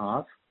was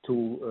asked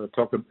to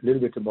talk a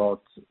little bit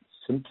about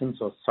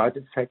symptoms or side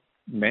effect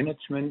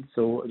management.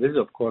 So this is,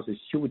 of course, a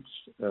huge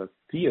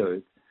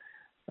field.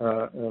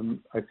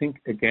 I think,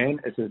 again,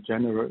 as a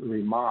general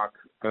remark,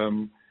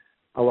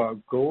 our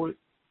goal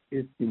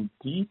is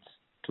indeed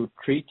to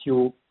treat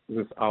you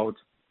without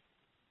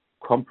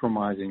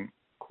compromising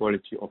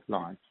quality of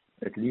life,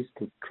 at least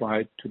to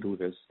try to do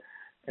this.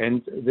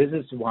 And this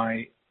is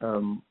why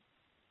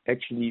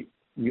actually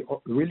we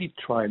really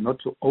try not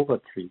to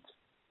overtreat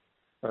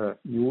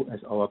you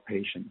as our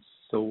patients.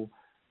 So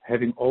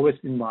having always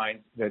in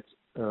mind that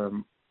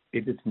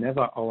it is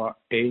never our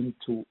aim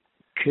to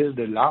kill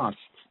the last,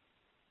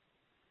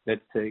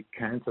 let's say,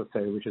 cancer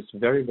cell, which is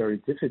very, very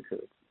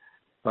difficult,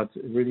 but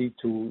really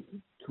to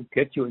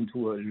get you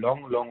into a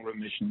long, long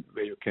remission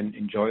where you can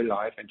enjoy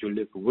life and you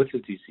live with the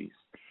disease.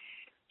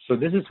 So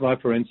this is why,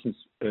 for instance,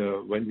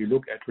 when we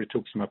look at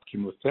rituximab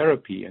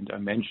chemotherapy, and I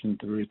mentioned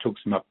the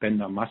rituximab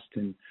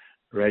bendamustine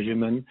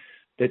regimen,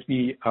 that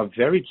we are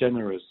very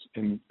generous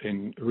in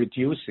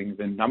reducing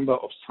the number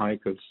of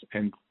cycles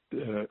and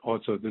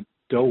also the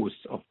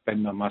dose of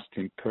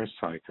bendamustine per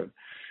cycle.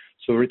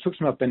 So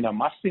rituximab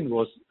bendamustine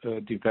was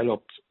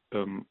developed,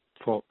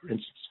 for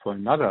instance, for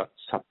another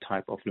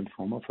subtype of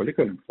lymphoma,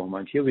 follicular lymphoma.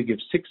 And here we give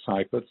 6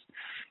 cycles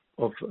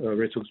of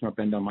rituximab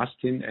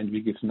bendamustine, and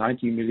we give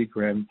 90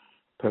 milligram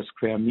per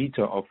square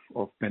meter of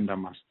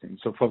bendamustine.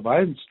 So for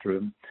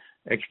Waldenstrom,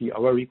 actually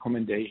our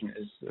recommendation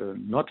is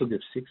not to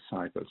give 6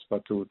 cycles,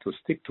 but to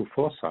stick to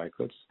 4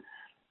 cycles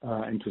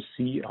and to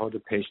see how the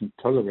patient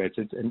tolerates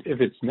it. And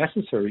if it's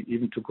necessary,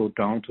 even to go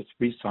down to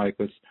 3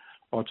 cycles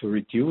or to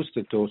reduce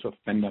the dose of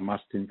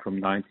bendamustine from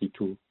 90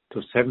 to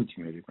 70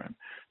 milligrams.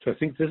 So I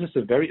think this is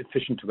a very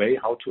efficient way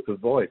how to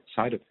avoid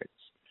side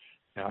effects,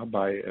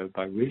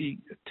 by really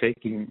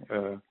taking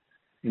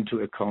into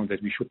account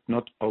that we should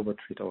not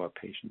overtreat our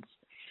patients.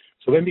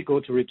 So when we go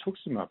to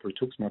rituximab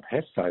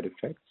has side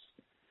effects,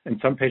 and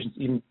some patients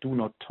even do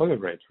not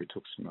tolerate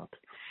rituximab.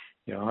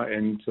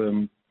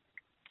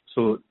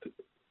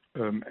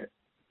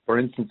 For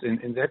instance,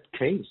 in that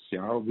case,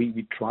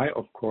 we try,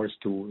 of course,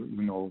 to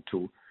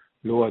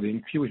lower the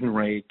infusion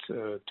rate,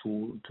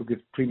 to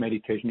give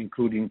pre-medication,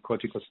 including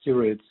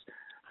corticosteroids.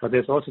 But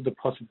there's also the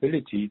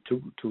possibility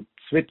to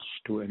switch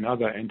to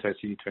another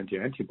anti-CD20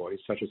 antibody,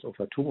 such as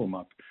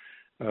ofatumumab,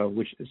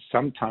 which is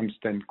sometimes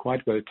then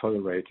quite well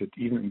tolerated,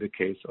 even in the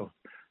case of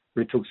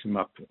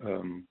rituximab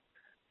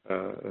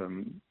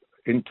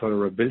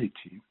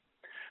intolerability.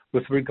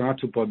 With regard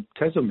to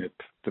bortezomib,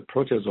 the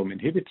proteasome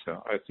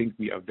inhibitor, I think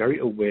we are very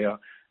aware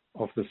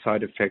of the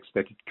side effects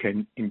that it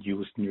can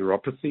induce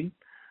neuropathy.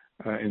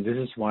 And this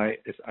is why,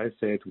 as I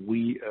said,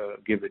 we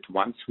give it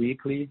once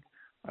weekly,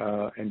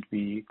 and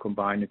we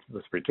combine it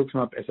with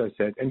rituximab, as I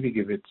said, and we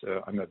give it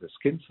under the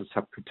skin, so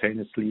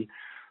subcutaneously.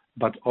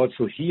 But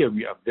also here,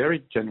 we are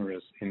very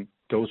generous in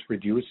dose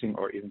reducing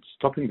or even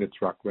stopping the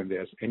drug when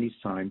there's any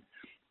sign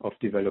of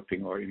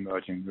developing or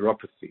emerging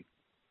neuropathy.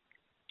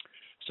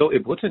 So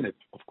ibrutinib,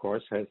 of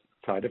course, has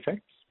side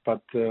effects,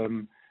 but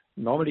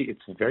normally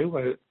it's very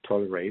well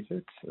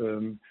tolerated.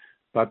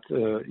 But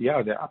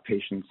there are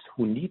patients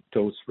who need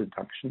dose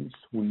reductions,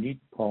 who need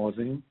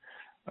pausing.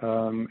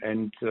 So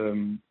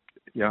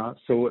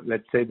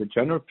let's say the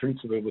general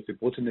principle with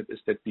ibrutinib is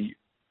that we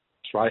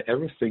try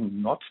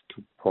everything not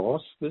to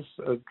pause this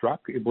drug.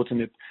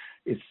 Ibrutinib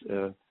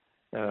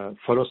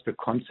follows the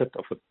concept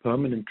of a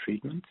permanent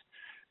treatment.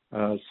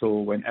 So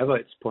whenever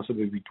it's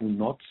possible, we do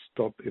not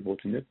stop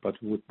ibrutinib,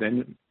 but would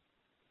then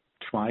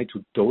try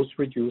to dose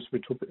reduce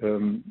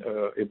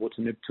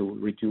ibrutinib to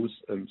reduce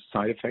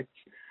side effects.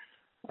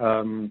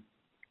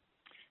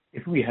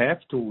 If we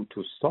have to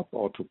stop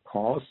or to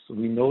pause,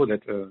 we know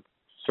that a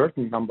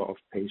certain number of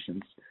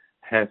patients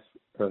has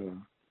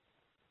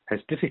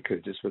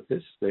difficulties with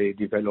this. They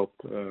develop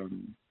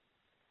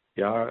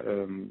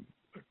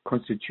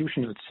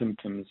constitutional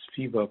symptoms,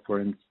 fever, for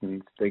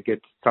instance. They get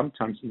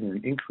sometimes even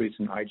an increase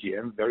in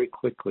IgM very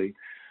quickly.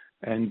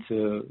 And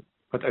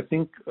but I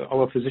think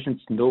our physicians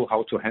know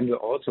how to handle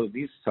also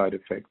these side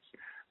effects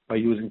by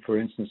using, for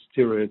instance,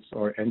 steroids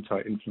or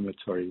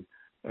anti-inflammatory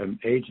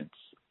agents.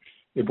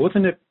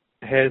 Ibrutinib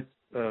has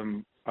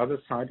other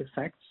side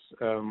effects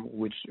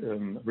which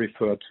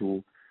refer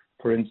to,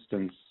 for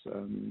instance,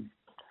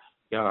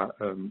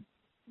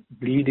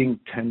 bleeding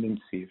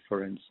tendency,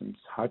 for instance,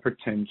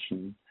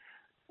 hypertension,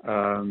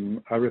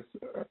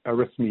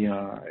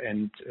 arrhythmia,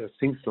 and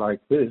things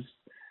like this.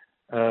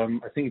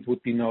 I think it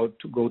would be now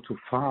to go too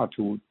far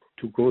to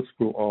go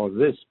through all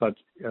this, but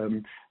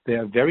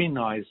there are very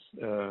nice,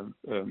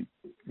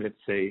 let's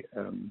say,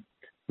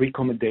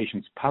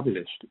 recommendations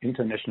published,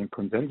 international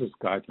consensus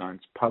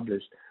guidelines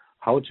published,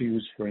 how to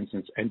use, for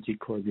instance,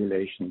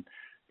 anticoagulation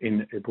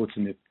in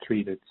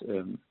ibrutinib-treated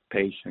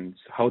patients,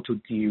 how to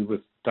deal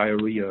with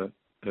diarrhea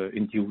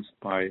induced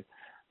by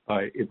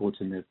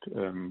ibrutinib,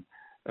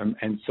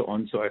 and so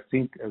on. So I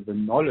think the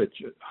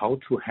knowledge how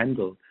to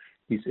handle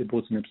these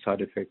ibrutinib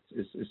side effects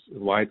is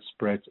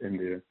widespread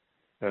in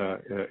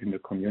the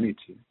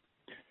community.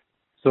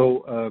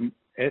 So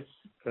as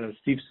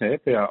Steve said,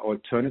 there are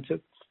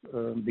alternatives,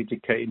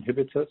 BTK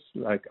inhibitors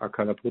like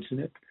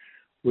acalabrutinib,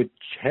 which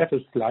have a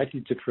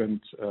slightly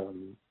different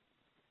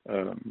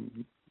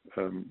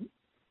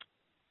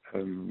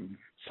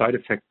side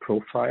effect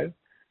profile.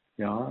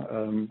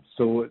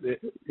 So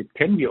it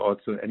can be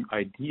also an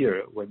idea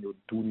when you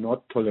do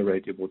not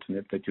tolerate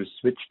ibrutinib that you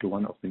switch to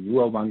one of the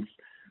newer ones.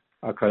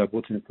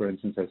 Acalabrutinib, for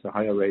instance, has a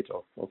higher rate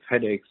of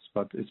headaches,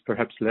 but is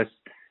perhaps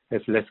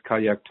has less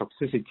cardiac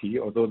toxicity,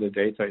 although the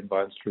data in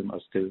Waldenstrom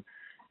are still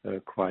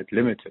quite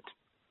limited.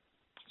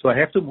 So I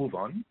have to move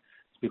on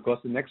because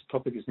the next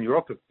topic is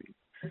neuropathy.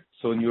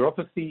 So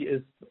neuropathy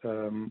is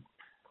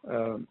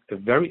a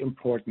very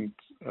important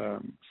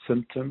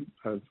symptom,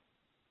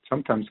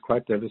 sometimes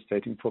quite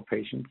devastating for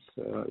patients.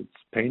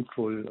 It's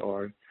painful,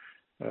 or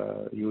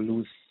you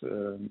lose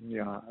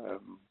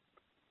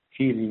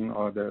feeling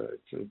or the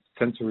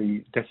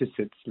sensory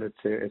deficits, let's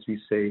say, as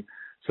we say.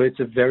 So it's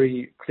a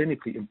very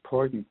clinically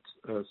important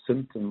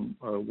symptom,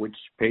 which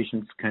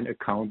patients can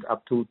account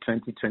up to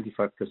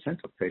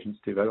 20-25% of patients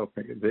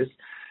developing this.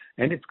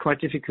 And it's quite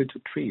difficult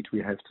to treat,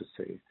 we have to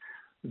say.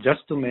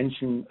 Just to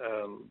mention,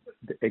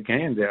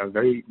 again, there are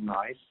very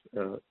nice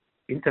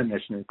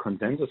international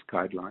consensus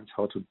guidelines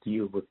how to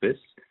deal with this.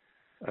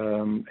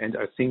 And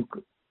I think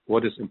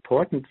what is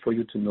important for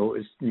you to know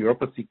is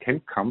neuropathy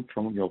can come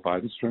from your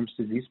Waldenstrom's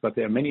disease, but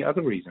there are many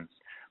other reasons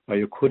why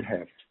you could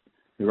have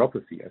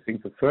neuropathy. I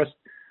think the first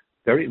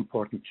very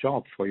important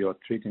job for your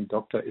treating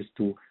doctor is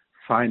to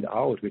find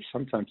out, which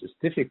sometimes is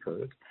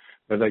difficult,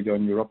 whether your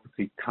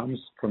neuropathy comes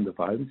from the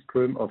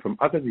Waldenstrom or from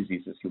other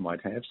diseases you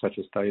might have, such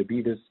as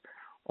diabetes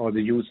or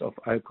the use of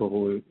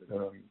alcohol,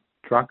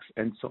 drugs,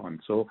 and so on.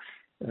 So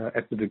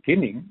at the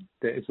beginning,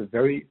 there is a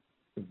very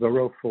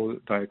thorough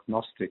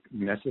diagnostic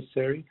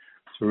necessary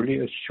to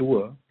really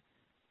assure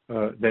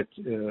that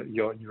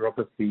your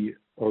neuropathy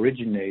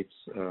originates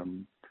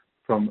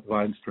from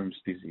Waldenstrom's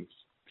disease.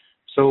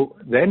 So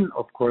then,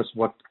 of course,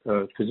 what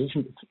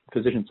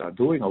physicians are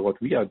doing, or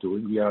what we are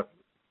doing, we are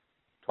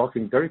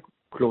talking very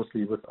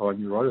closely with our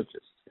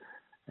neurologists,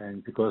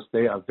 and because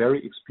they are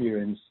very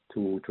experienced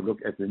to look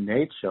at the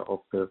nature of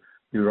the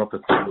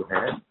neuropathy you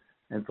have,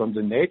 and from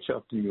the nature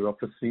of the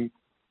neuropathy,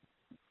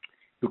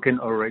 you can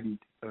already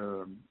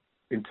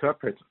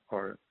interpret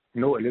or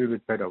know a little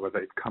bit better whether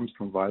it comes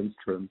from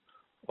Waldenstrom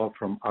or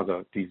from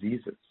other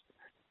diseases.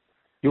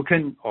 You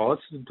can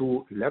also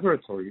do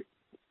laboratory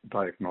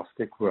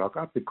diagnostic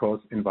workup, because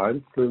in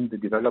Waldenstrom, the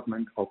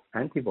development of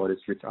antibodies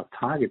which are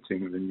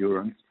targeting the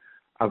neurons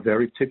are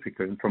very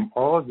typical. And from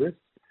all this,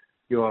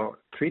 your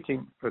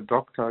treating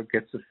doctor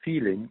gets a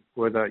feeling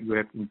whether you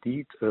have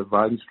indeed a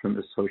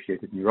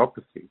Waldenstrom-associated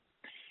neuropathy.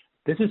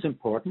 This is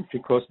important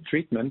because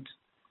treatment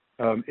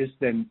is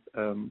then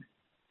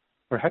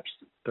perhaps,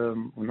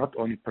 not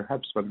only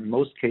perhaps, but in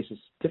most cases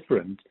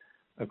different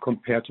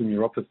compared to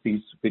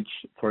neuropathies which,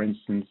 for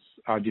instance,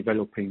 are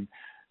developing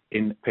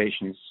in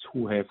patients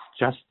who have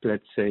just,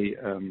 let's say,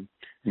 an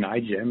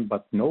IgM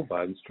but no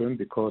Waldenstrom,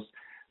 because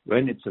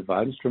when it's a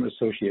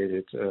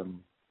Waldenstrom-associated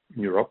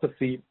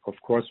neuropathy, of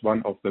course,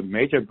 one of the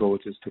major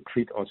goals is to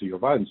treat also your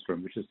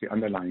Waldenstrom, which is the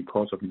underlying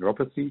cause of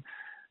neuropathy.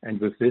 And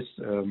with this,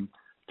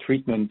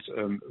 treatment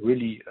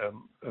really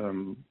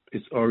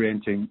is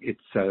orienting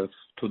itself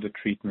to the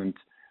treatment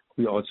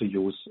we also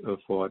use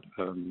for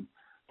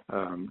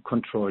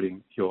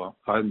controlling your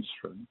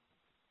Waldenstrom.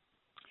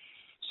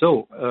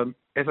 So,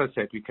 as I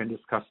said, we can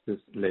discuss this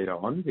later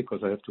on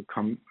because I have to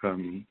come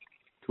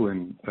to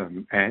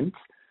an end.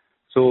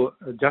 So,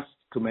 just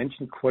to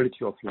mention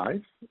quality of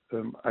life,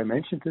 I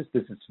mentioned this.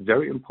 This is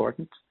very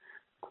important.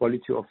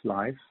 Quality of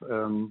life.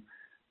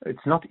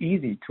 It's not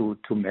easy to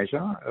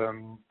measure,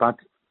 but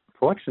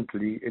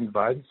fortunately, in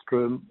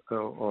Waldenstrom,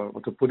 or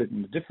to put it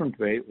in a different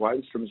way,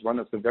 Waldenstrom is one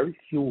of the very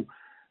few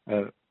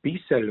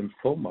B-cell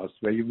lymphomas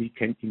where we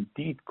can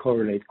indeed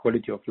correlate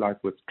quality of life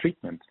with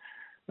treatment.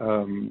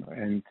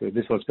 And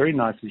this was very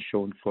nicely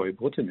shown for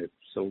ibrutinib.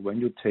 So when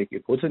you take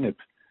ibrutinib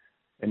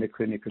in a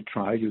clinical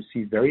trial, you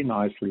see very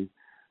nicely,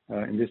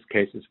 in this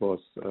case it was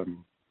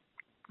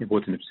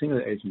ibrutinib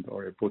single agent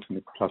or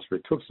ibrutinib plus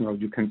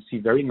rituximab, you can see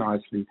very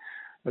nicely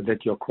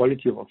that your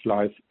quality of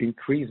life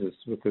increases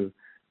with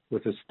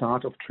the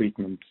start of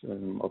treatment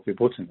of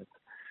ibrutinib.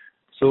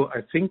 So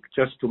I think,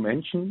 just to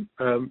mention,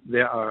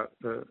 there are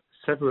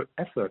several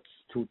efforts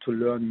to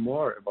learn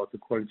more about the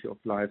quality of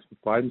life of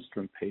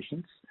Waldenstrom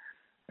patients.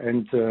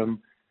 And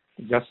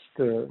just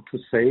to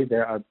say,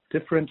 there are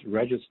different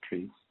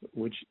registries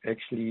which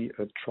actually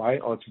try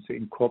also to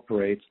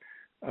incorporate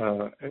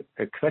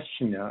a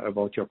questionnaire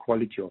about your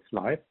quality of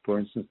life. For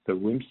instance, the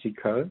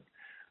Whimsical.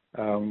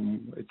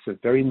 It's a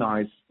very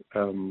nice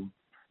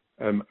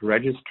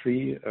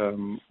registry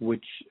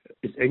which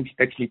is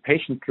actually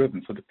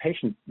patient-driven. So the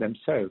patient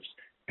themselves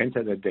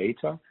enter the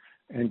data,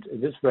 And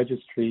this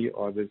registry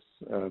or this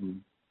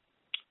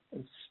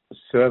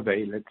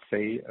survey, let's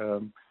say,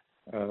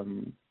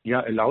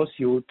 allows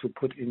you to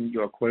put in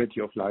your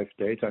quality of life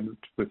data. And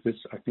with this,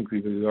 I think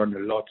we will learn a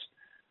lot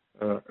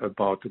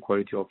about the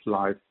quality of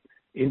life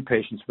in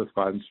patients with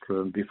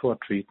Waldenstrom before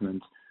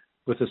treatment,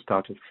 with the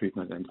start of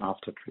treatment and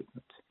after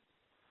treatment.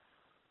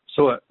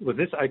 So with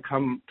this, I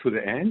come to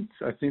the end.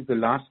 I think the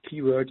last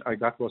keyword I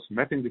got was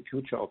mapping the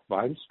future of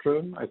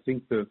Waldenstrom. I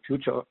think the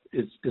future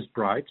is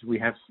bright. We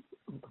have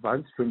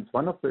Waldenstrom,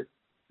 one of the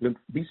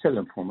B-cell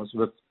lymphomas.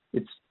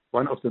 It's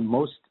one of the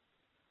most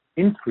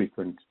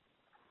infrequent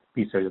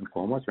B-cell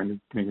lymphomas when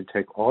you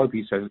take all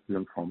B-cell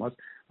lymphomas.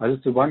 But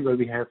it's the one where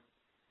we have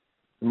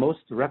the most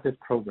rapid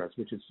progress,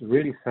 which is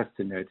really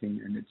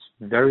fascinating, and it's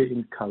very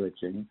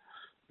encouraging.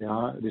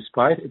 Yeah,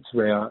 despite its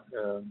rare,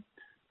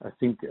 I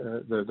think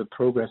the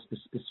progress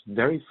is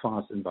very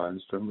fast in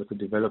Waldenstrom with the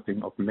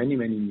developing of many,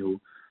 many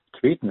new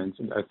treatments.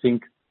 And I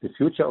think the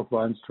future of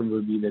Waldenstrom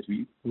will be that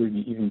we will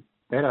be even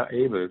better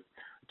able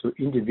to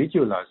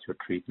individualize your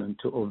treatment,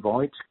 to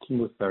avoid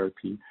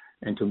chemotherapy,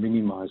 and to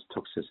minimize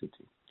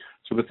toxicity.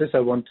 So with this, I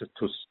wanted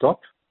to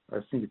stop. I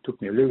think it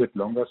took me a little bit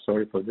longer.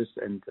 Sorry for this.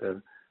 And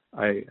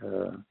I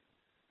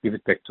give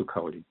it back to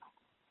Caroline.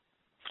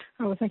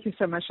 Oh, well, thank you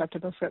so much, Dr.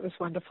 Busk. That was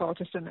wonderful.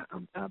 Just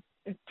a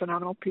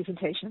phenomenal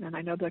presentation. And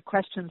I know the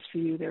questions for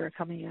you that are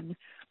coming in.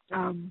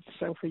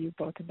 So for you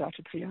both and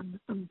Dr. Trian.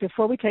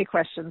 Before we take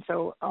questions,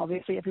 so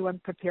obviously everyone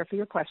prepare for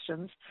your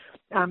questions.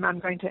 I'm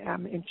going to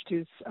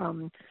introduce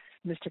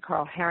Mr.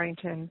 Carl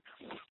Harrington.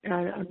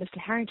 Mr.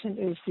 Harrington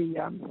is the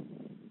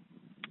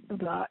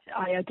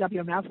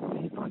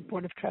IWMF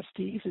Board of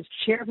Trustees, is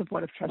chair of the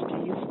Board of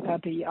Trustees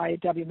of the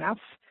IWMF,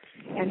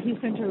 and he's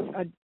going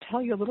to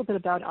tell you a little bit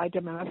about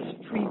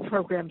IWMF's free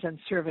programs and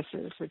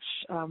services, which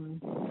I'm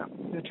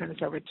going to turn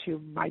this over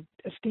to my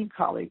esteemed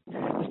colleague,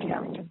 Mr.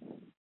 Harrington.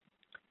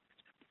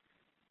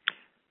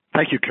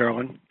 Thank you,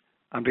 Carolyn.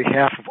 On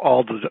behalf of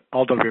all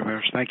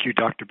WMFs, thank you,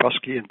 Dr.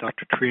 Buske and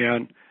Dr.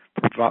 Trian,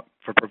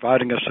 for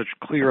providing us such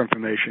clear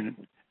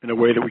information in a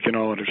way that we can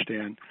all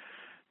understand.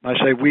 I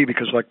say we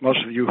because, like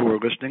most of you who are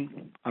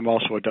listening, I'm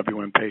also a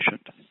WM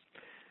patient.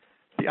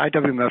 The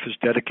IWMF is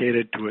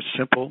dedicated to a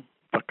simple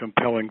but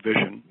compelling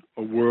vision,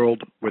 a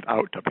world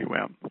without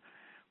WM.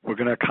 We're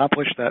going to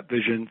accomplish that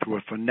vision through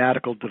a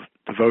fanatical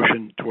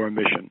devotion to our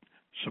mission,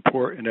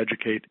 support and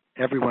educate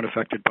everyone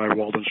affected by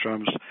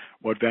Waldenstrom's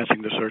while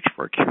advancing the search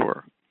for a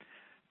cure.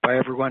 By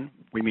everyone,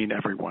 we mean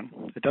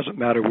everyone. It doesn't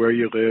matter where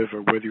you live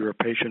or whether you're a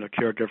patient, a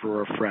caregiver,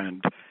 or a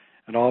friend,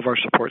 and all of our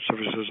support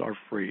services are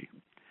free.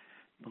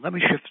 But let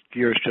me shift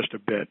gears just a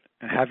bit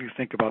and have you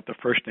think about the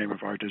first name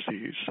of our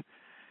disease.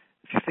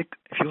 If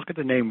you look at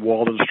the name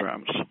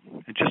Waldenstrom's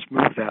and just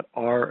move that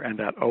R and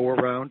that O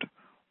around,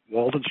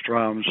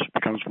 Waldenstrom's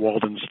becomes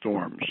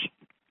Waldenstorms.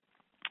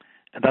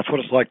 And that's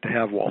what it's like to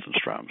have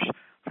Waldenstrom's.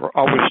 There are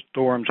always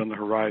storms on the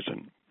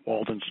horizon,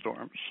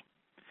 Waldenstorms.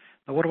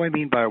 Now, what do I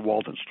mean by a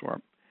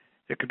Waldenstorm?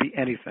 It could be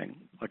anything,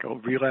 like a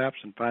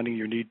relapse and finding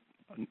you need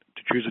to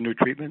choose a new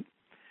treatment.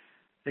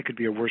 It could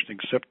be a worsening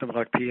symptom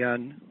like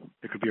PN.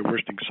 It could be a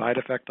worsening side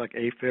effect like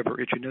AFib or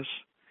itchiness.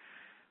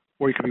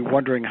 Or you could be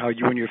wondering how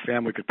you and your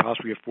family could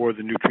possibly afford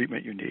the new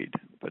treatment you need.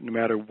 But no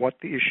matter what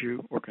the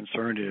issue or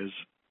concern is,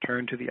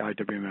 turn to the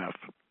IWMF.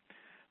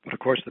 But of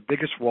course, the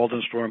biggest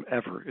Waldenstorm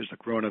ever is the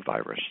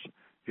coronavirus.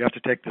 You have to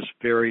take this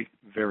very,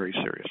 very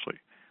seriously.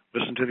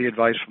 Listen to the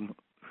advice from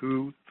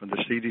WHO, from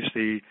the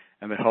CDC,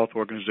 and the health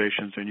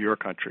organizations in your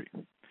country.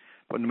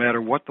 But no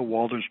matter what the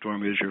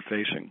Waldenstrom is you're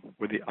facing,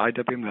 with the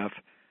IWMF,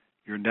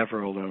 you're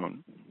never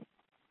alone.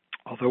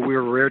 Although we're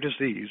a rare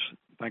disease,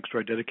 thanks to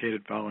our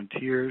dedicated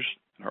volunteers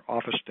and our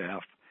office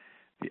staff,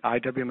 the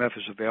IWMF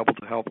is available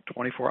to help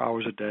 24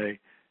 hours a day,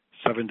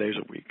 7 days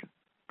a week.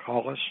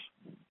 Call us,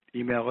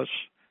 email us,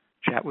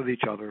 chat with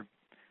each other.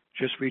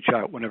 Just reach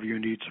out whenever you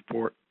need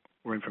support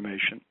or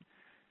information.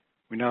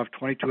 We now have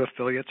 22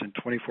 affiliates in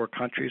 24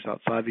 countries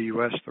outside the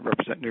U.S. that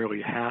represent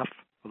nearly half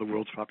of the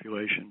world's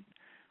population.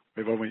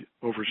 We have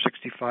over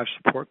 65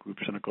 support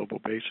groups on a global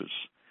basis.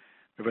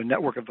 We have a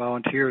network of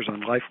volunteers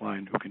on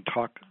Lifeline who can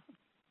talk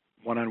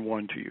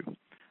one-on-one to you.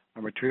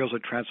 Our materials are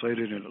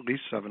translated in at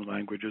least 7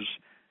 languages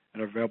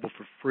and are available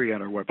for free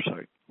on our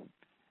website.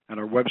 And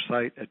our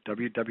website at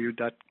www.iwmf.com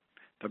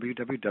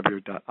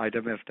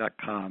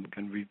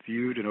can be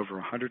viewed in over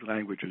 100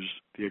 languages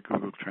via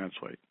Google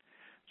Translate.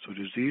 So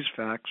disease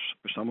facts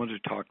or someone to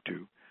talk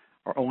to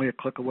are only a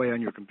click away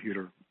on your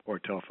computer or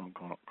a telephone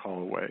call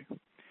away.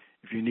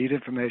 If you need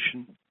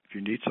information, if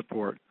you need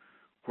support,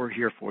 we're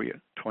here for you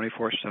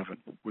 24/7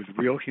 with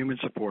real human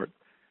support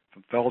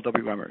from fellow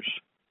WMers.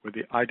 With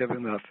the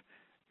IWMF,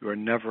 you are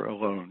never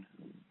alone.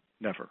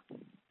 Never.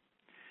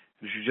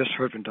 As you just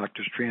heard from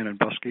Drs. Trian and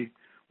Buske,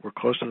 we're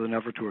closer than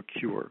ever to a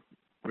cure,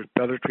 with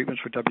better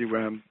treatments for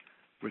WM,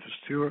 with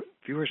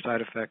fewer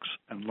side effects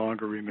and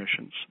longer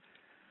remissions.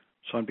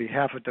 So on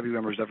behalf of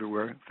WMers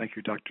everywhere, thank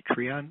you, Dr.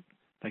 Trian,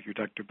 thank you,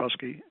 Dr.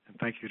 Buske, and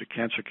thank you to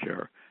Cancer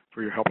Care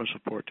for your help and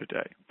support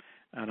today.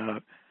 And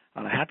on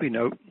a happy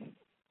note,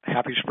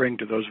 happy spring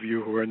to those of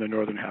you who are in the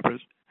northern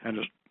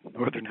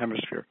Northern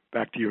Hemisphere.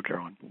 Back to you,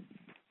 Carolyn.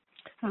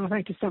 Oh,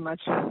 thank you so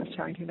much, Ms.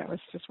 Charrington. That was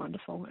just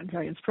wonderful and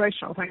very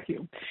inspirational. Thank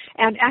you.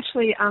 And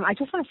actually, I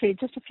just want to say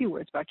just a few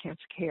words about cancer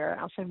care.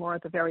 I'll say more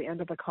at the very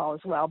end of the call as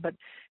well. But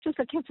just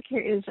that cancer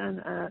care is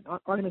an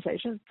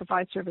organization that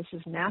provides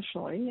services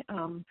nationally.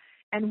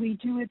 And we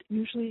do it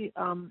usually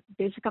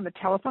basic on the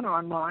telephone or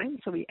online.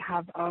 So we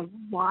have a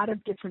lot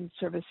of different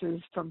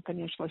services from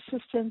financial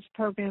assistance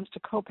programs to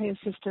copay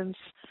assistance,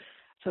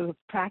 so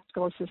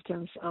practical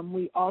assistance.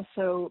 We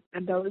also,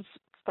 and those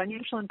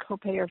financial and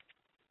copay are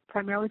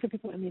primarily for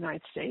people in the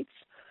United States,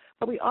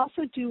 but we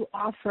also do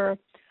offer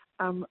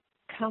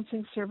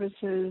counseling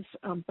services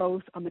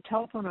both on the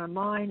telephone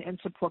online and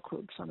support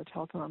groups on the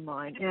telephone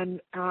online. And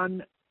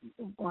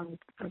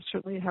I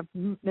certainly have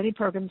many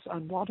programs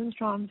on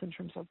Waldenstrom's in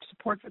terms of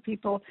support for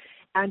people,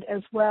 and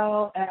as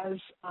well as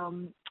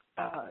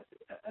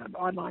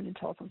online and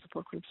telephone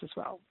support groups as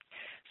well.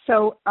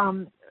 So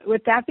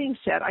with that being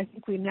said, I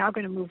think we're now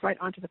going to move right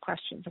on to the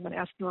questions. I'm going to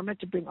ask Norma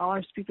to bring all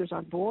our speakers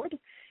on board,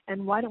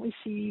 and why don't we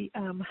see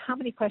how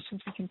many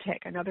questions we can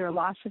take. I know there are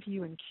lots of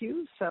you in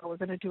queue, so we're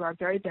going to do our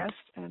very best.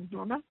 And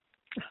Norma?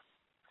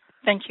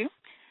 Thank you.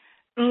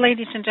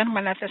 Ladies and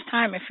gentlemen, at this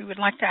time, if you would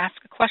like to ask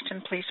a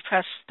question, please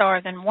press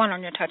star then 1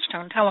 on your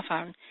touch-tone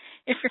telephone.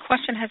 If your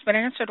question has been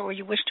answered or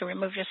you wish to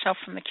remove yourself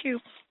from the queue,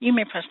 you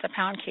may press the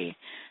pound key.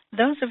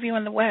 Those of you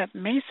on the web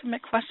may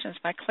submit questions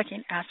by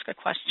clicking Ask a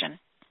Question.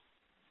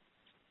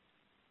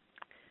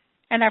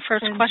 And our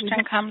first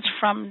question comes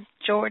from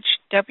George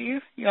W.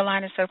 Your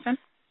line is open.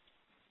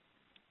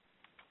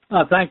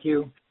 Thank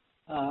you.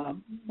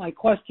 My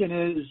question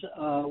is,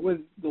 with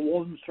the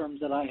Waldenstroms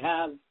that I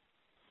have,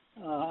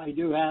 I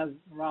do have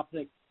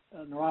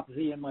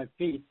neuropathy in my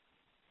feet.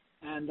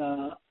 And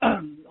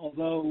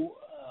although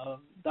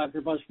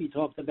Dr. Buskey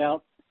talked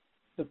about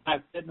the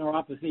fact that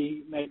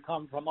neuropathy may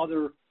come from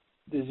other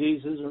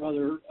diseases or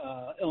other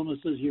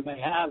illnesses you may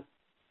have,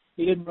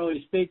 he didn't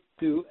really speak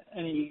to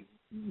any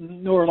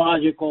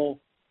neurological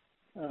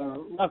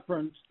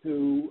reference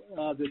to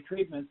the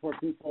treatment for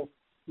people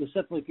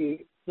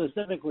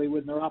specifically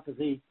with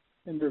neuropathy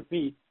in their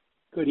feet.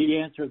 Could he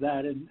answer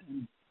that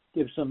and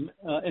give some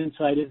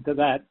insight into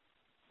that?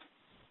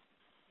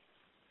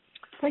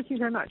 Thank you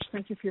very much.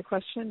 Thank you for your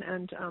question.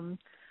 And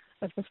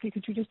Dr. Buskey,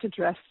 could you just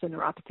address the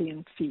neuropathy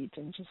in feet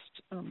and just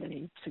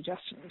any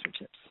suggestions or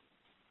tips?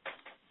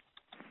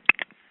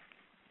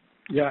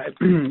 Yeah,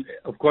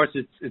 of course,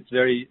 it's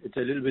a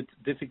little bit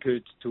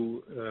difficult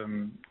to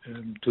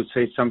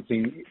say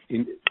something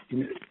in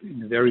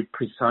a very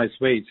precise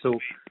way. So,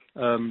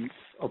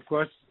 of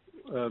course,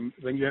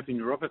 when you have a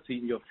neuropathy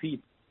in your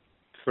feet,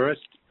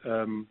 first,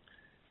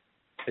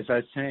 as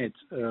I said,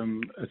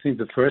 I think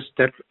the first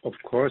step, of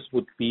course,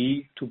 would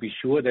be to be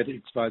sure that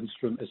it's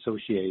Waldenstrom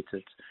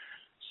associated.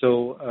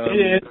 So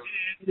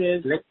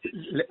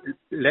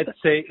let's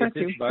say it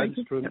is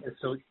Waldenstrom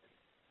associated.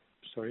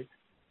 Sorry.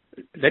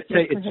 Let's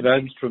say it's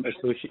Waldenstrom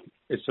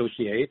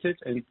associated,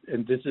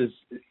 and this is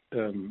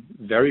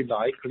very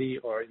likely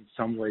or in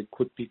some way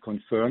could be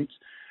confirmed.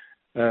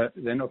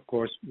 Then, of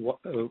course,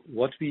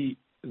 what we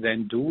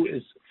then do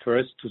is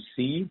first to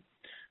see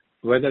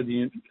whether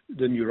the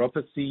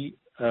neuropathy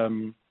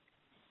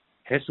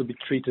has to be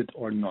treated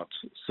or not.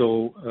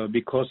 So,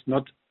 because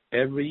not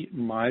every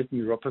mild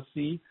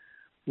neuropathy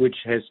which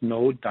has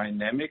no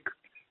dynamic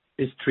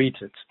is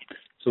treated.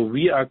 So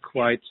we are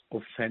quite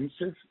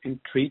offensive in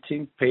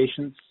treating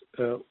patients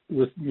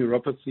with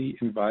neuropathy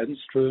in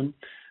Waldenstrom,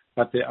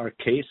 but there are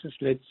cases,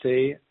 let's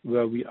say,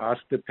 where we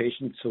ask the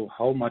patient, so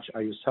how much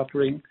are you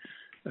suffering?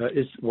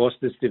 Was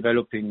this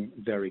developing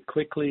very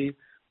quickly?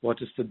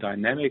 What is the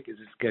dynamic? Is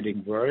it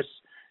getting worse?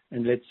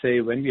 And let's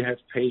say when we have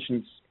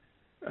patients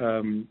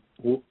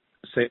who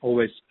say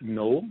always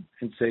no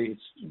and say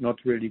it's not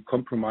really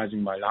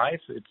compromising my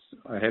life,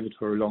 I have it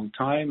for a long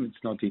time,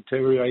 it's not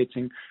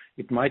deteriorating,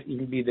 it might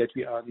even be that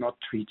we are not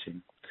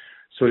treating.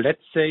 So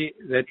let's say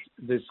that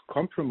this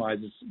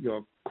compromises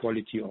your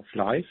quality of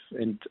life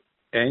and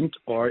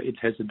or it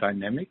has a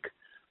dynamic,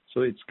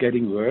 so it's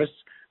getting worse,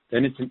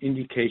 then it's an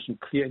indication,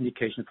 clear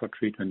indication for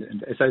treatment.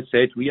 And as I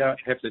said, we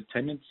have the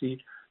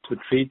tendency to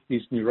treat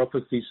these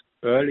neuropathies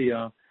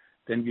earlier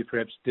than we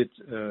perhaps did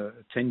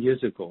 10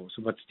 years ago.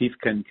 So, but Steve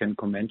can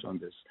comment on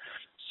this.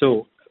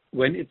 So,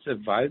 when it's a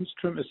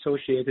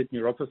Waldenstrom-associated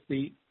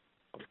neuropathy,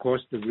 of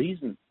course, the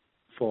reason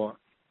for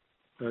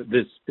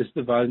this is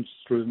the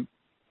Waldenstrom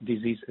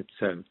disease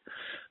itself.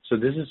 So,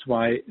 this is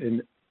why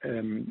in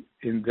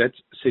that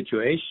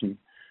situation,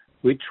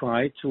 we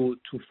try to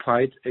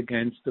fight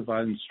against the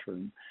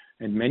Waldenstrom.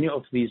 And many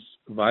of these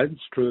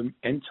Waldenstrom,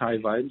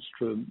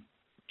 anti-Waldenstrom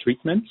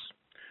treatments,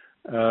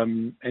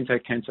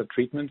 anti-cancer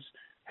treatments,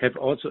 have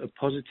also a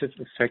positive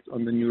effect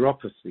on the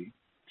neuropathy.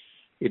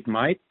 It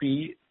might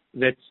be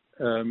that,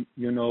 the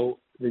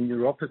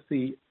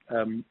neuropathy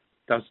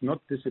does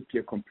not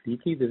disappear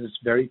completely. This is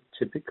very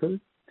typical,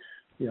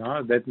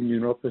 that the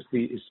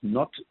neuropathy is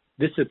not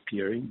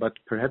disappearing, but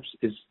perhaps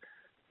is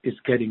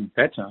getting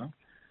better.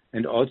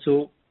 And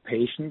also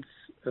patients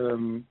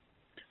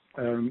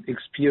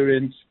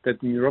experience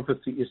that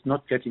neuropathy is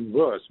not getting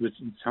worse, which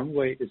in some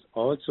way is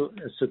also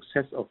a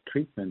success of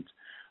treatment,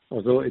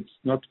 although it's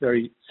not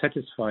very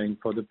satisfying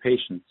for the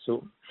patient.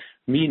 So,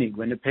 meaning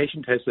when a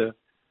patient has a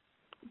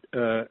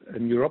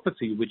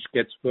neuropathy which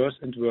gets worse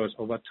and worse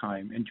over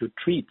time, and you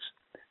treat,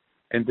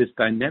 and this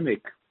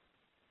dynamic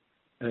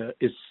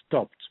is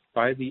stopped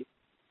by the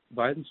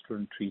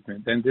Waldenstrom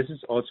treatment, then this is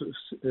also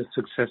a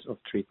success of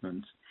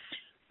treatment.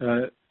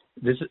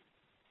 This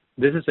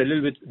is a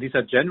little bit, these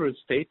are general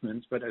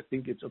statements, but I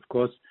think it's of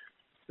course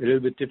a little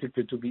bit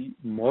difficult to be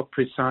more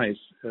precise.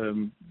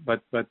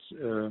 But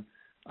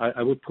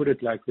I would put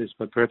it like this,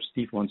 but perhaps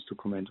Steve wants to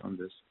comment on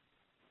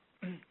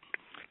this.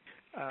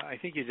 I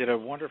think you did a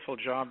wonderful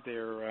job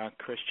there,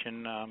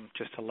 Christian,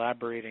 just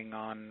elaborating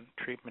on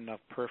treatment of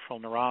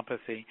peripheral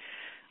neuropathy.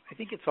 I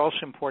think it's also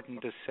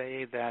important to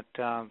say that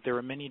there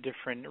are many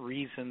different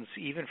reasons,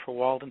 even for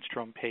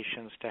Waldenstrom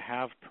patients, to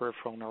have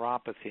peripheral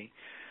neuropathy.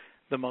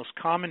 The most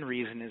common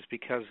reason is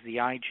because the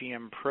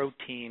IgM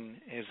protein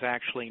is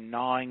actually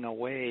gnawing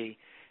away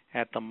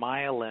at the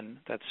myelin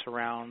that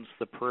surrounds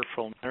the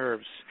peripheral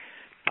nerves.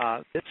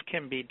 This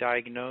can be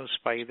diagnosed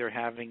by either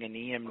having an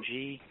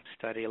EMG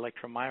study,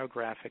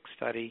 electromyographic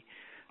study,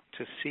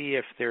 to see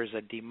if there's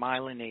a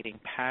demyelinating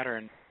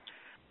pattern,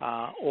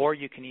 or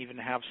you can even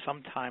have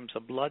sometimes a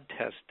blood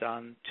test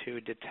done to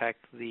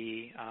detect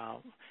the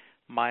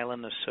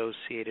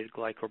myelin-associated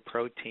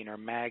glycoprotein or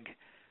MAG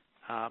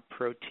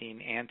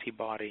protein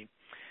antibody.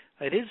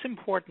 It is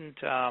important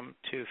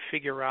to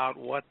figure out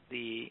what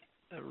the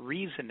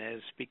reason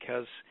is,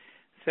 because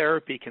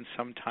therapy can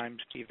sometimes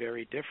be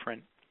very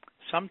different.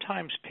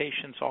 Sometimes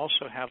patients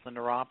also have the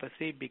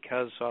neuropathy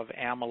because of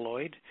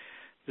amyloid.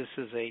 This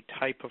is a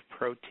type of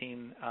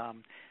protein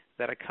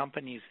that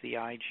accompanies the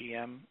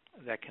IgM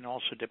that can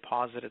also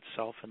deposit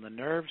itself in the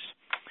nerves.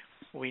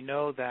 We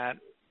know that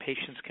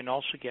patients can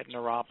also get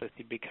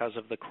neuropathy because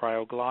of the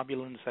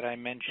cryoglobulins that I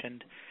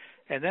mentioned.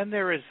 And then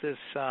there is this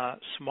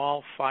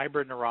small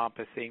fiber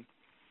neuropathy,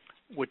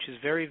 which is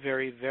very,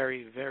 very,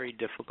 very, very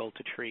difficult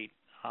to treat.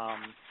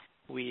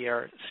 We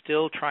are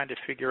still trying to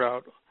figure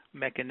out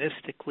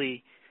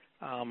mechanistically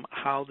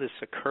how this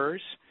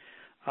occurs,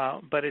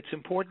 but it's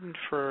important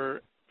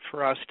for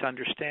us to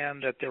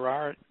understand that there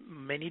are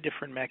many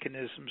different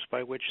mechanisms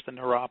by which the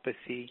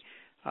neuropathy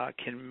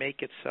can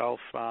make itself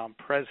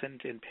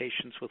present in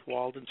patients with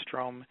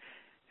Waldenstrom,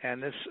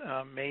 and this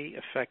may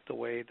affect the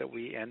way that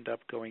we end up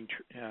going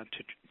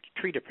to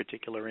treat a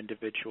particular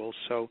individual.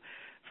 So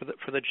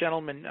for the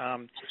gentleman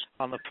on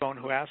the phone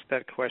who asked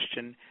that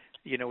question,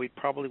 we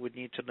probably would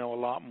need to know a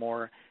lot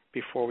more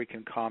before we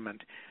can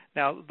comment.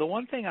 Now, the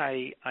one thing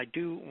I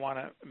do want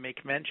to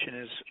make mention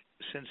is,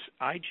 since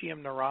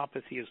IgM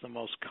neuropathy is the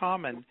most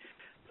common,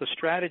 the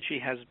strategy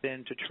has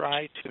been to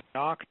try to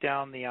knock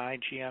down the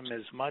IgM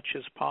as much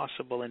as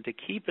possible and to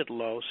keep it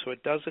low so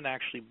it doesn't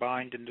actually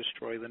bind and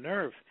destroy the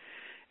nerve.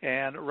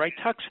 And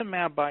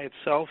rituximab by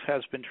itself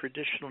has been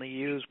traditionally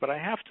used, but I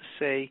have to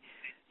say,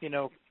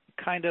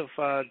 kind of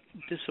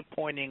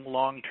disappointing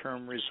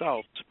long-term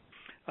results.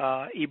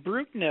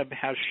 Ibrutinib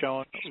has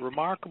shown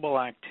remarkable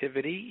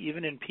activity,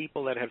 even in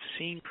people that have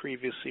seen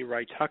previously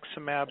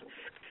rituximab.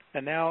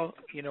 And now,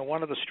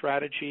 one of the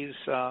strategies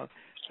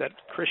that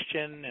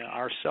Christian,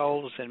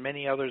 ourselves, and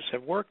many others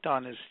have worked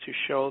on is to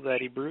show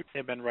that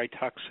ibrutinib and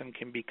rituximab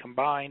can be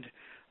combined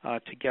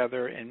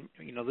together, and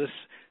this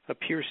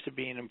appears to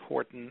be an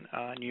important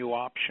new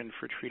option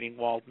for treating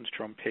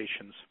Waldenstrom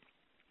patients.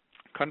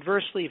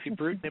 Conversely, if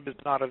ibrutinib is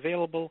not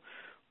available,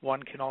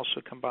 one can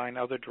also combine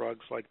other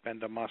drugs like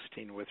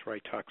bendamustine with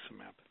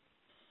rituximab.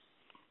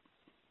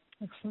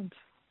 Excellent.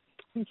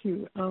 Thank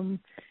you. And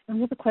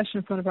we have a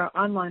question from one of our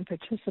online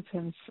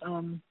participants,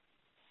 and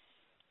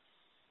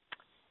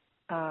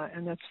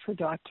that's for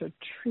Dr.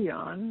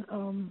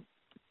 Treon.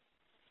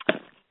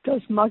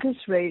 Does MUGUS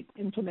raise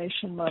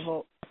inflammation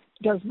levels?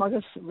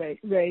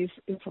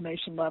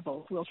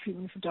 Will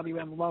treatment for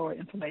WM lower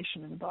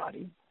inflammation in the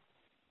body?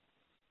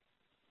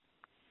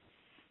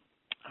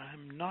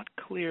 I'm not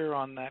clear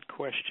on that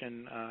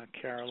question,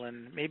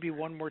 Carolyn. Maybe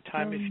one more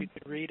time if you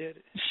could read it.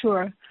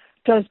 Sure.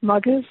 Does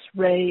MUGUS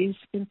raise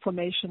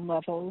inflammation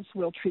levels?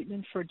 Will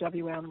treatment for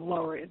WM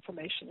lower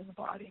inflammation in the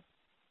body?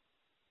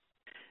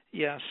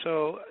 Yeah,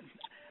 so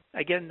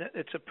again,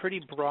 it's a pretty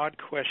broad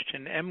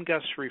question.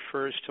 MGUS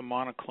refers to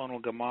monoclonal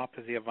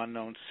gammopathy of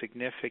unknown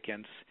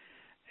significance.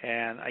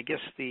 And I guess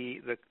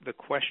the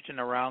question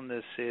around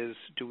this is,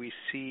 do we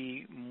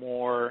see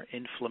more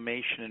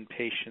inflammation in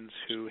patients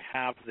who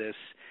have this,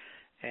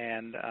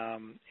 and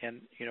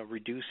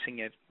reducing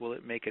it, will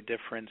it make a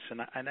difference?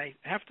 And I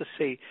have to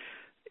say,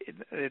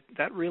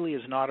 that really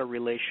is not a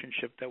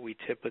relationship that we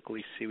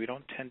typically see. We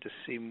don't tend to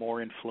see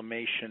more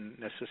inflammation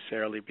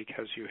necessarily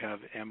because you have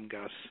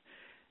MGUS,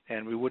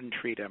 and we wouldn't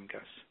treat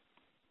MGUS.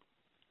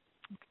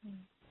 Okay.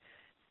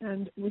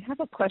 And we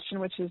have a question,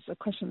 which is a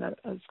question that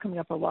is coming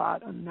up a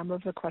lot on a number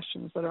of the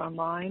questions that are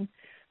online.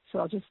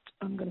 So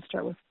I'm going to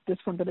start with this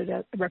one, but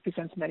it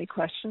represents many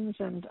questions,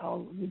 and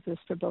I'll leave this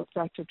for both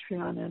Dr.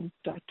 Treon and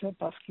Dr.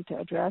 Buske to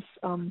address.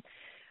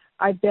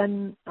 I've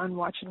been on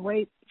watch and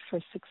wait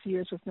for 6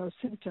 years with no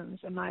symptoms.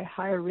 Am I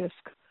higher risk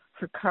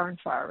for current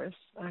virus?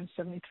 I'm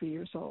 73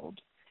 years old.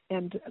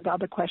 And the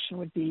other question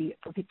would be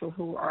for people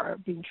who are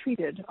being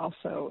treated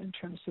also in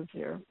terms of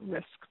their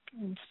risk.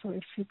 And so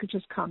if you could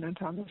just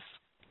comment on this,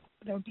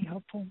 that would be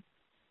helpful.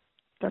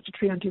 Dr.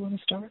 Treon, do you want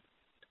to start?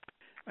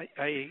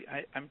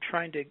 I'm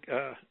trying to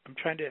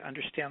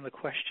understand the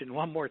question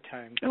one more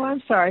time. Oh,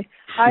 I'm sorry.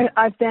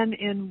 I've been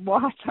in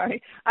watch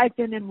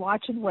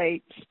and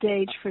wait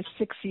stage for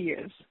 6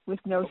 years with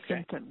no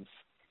symptoms.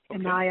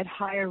 Am I at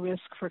higher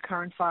risk for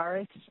current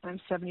virus? I'm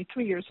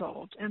 73 years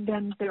old. And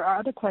then there are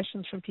other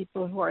questions from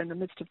people who are in the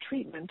midst of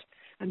treatment,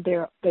 and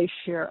they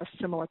share a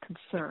similar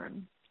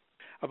concern.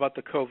 About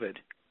the COVID?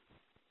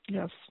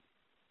 Yes.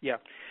 Yeah.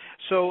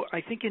 So I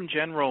think in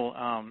general,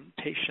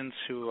 patients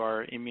who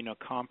are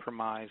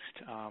immunocompromised,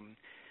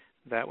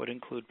 that would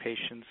include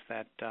patients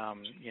that,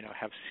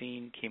 have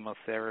seen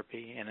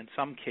chemotherapy, and in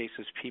some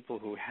cases people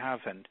who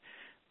haven't,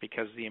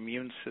 because the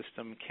immune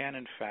system can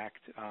in fact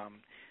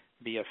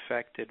be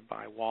affected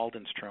by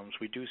Waldenstrom's.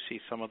 We do see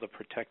some of the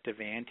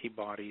protective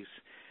antibodies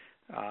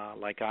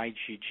like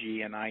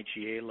IgG and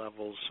IgA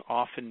levels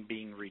often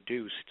being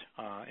reduced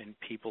in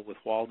people with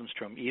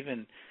Waldenstrom,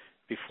 even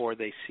before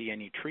they see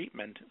any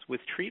treatment.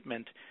 With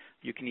treatment,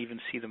 you can even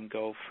see them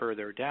go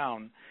further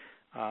down.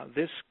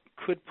 This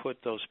could put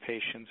those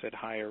patients at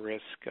higher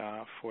risk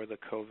for the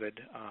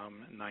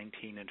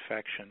COVID-19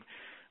 infection.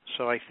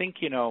 So I think,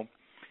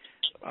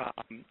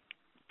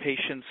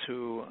 patients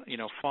who,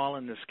 fall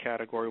in this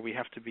category, we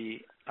have to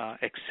be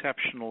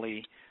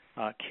exceptionally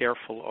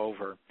careful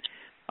over.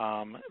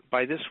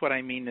 By this, what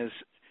I mean is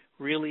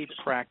really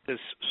practice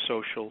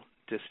social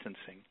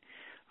distancing.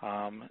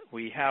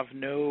 We have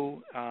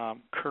no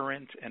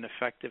current and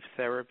effective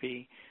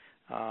therapy.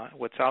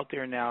 What's out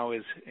there now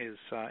is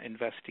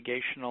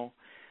investigational.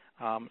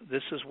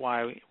 This is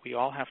why we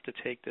all have to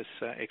take this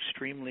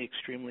extremely,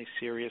 extremely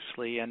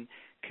seriously. And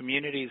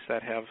communities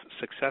that have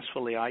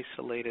successfully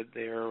isolated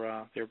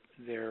their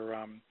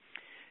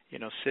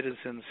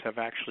citizens have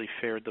actually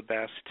fared the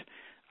best.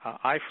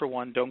 I, for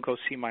one, don't go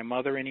see my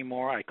mother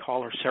anymore. I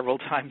call her several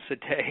times a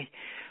day,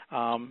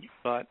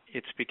 but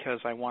it's because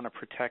I want to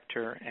protect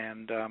her,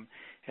 and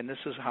this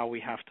is how we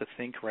have to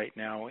think right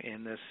now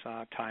in this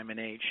time and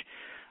age.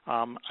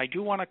 I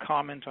do want to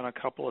comment on a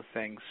couple of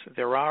things.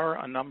 There are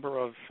a number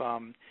of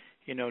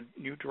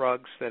new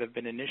drugs that have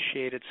been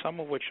initiated, some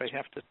of which I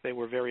have to say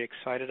we're very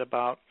excited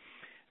about.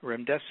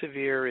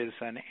 Remdesivir is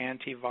an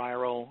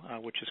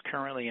antiviral which is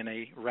currently in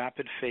a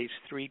rapid phase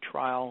 3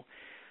 trial.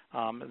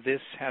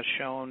 This has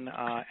shown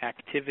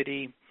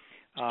activity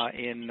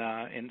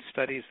in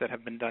studies that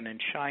have been done in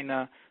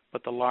China,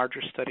 but the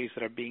larger studies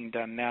that are being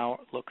done now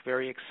look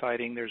very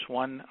exciting. There's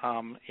one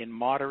in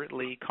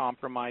moderately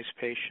compromised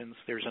patients.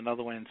 There's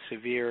another one in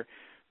severe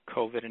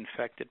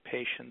COVID-infected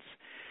patients.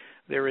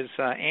 There is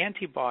an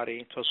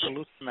antibody,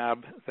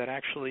 tocilizumab, that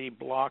actually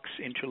blocks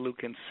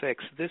interleukin-6.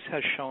 This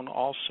has shown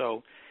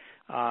also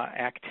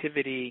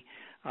activity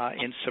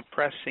in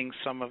suppressing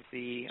some of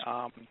the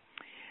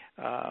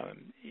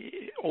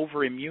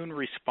overimmune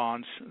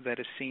response that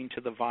is seen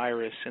to the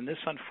virus. And this,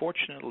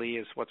 unfortunately,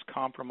 is what's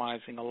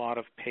compromising a lot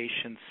of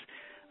patients'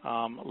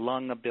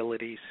 lung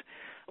abilities.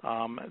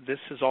 This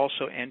is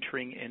also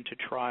entering into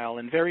trial.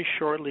 And very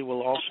shortly,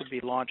 we'll also be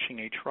launching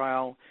a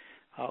trial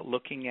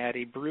looking at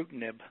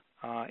ibrutinib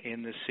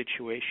in this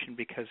situation,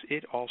 because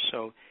it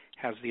also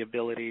has the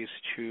abilities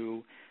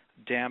to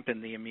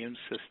dampen the immune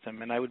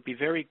system. And I would be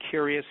very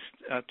curious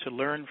to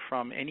learn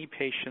from any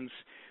patients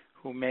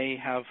who may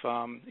have,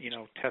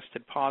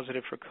 tested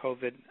positive for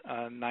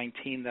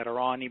COVID-19 that are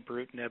on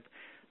ibrutinib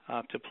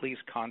to please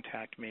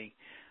contact me.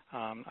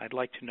 I'd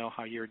like to know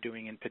how you're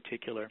doing in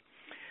particular.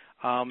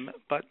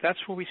 But that's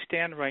where we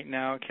stand right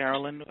now,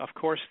 Carolyn. Of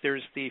course,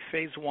 there's the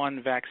phase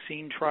 1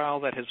 vaccine trial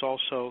that has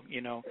also,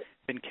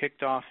 been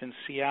kicked off in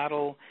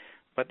Seattle,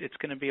 but it's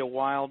going to be a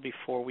while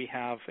before we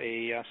have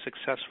a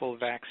successful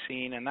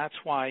vaccine. And that's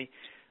why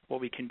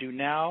what we can do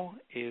now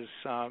is,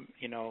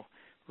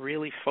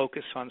 really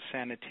focus on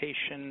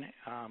sanitation,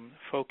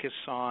 focus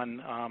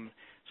on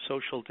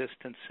social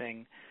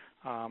distancing,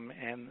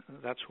 and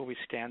that's where we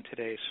stand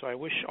today. So I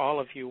wish all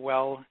of you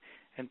well,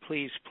 and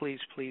please, please,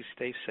 please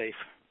stay safe.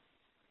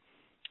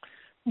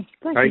 Thank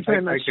you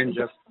very much. I can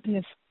just...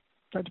 Yes,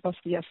 Dr. Bosky,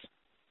 yes.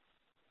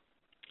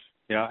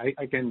 Yeah,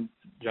 I can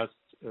just,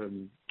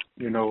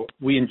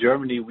 we in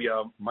Germany, we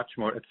are much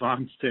more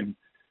advanced in,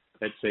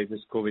 let's say, this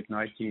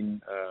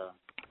COVID-19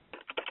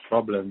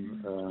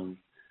 problem.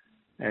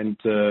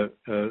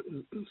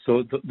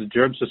 So the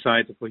German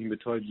Society for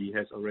Hematology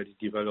has already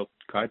developed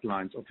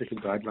guidelines, official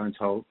guidelines,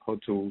 how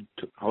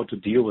to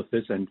deal with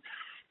this. And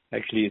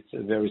actually,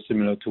 it's very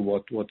similar to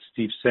what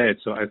Steve said.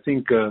 So I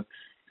think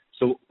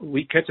so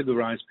we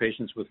categorize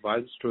patients with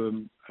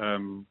Waldenstrom.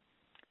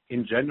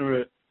 In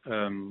general,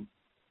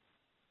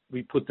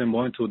 we put them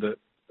more into the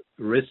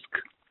risk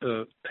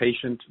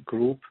patient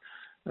group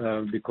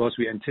because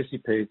we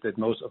anticipate that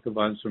most of the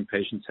Waldenstrom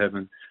patients have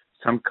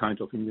some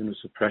kind of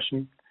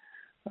immunosuppression.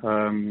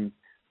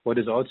 what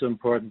is also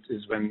important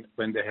is when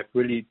they have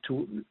really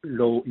too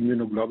low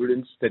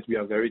immunoglobulins, that we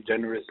are very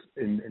generous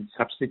in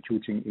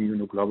substituting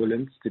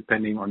immunoglobulins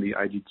depending on the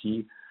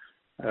IgG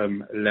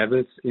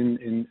levels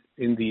in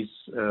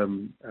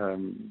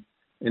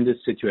this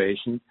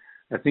situation.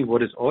 I think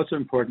what is also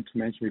important to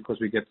mention, because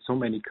we get so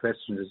many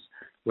questions, is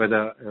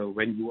whether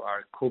when you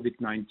are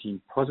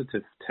COVID-19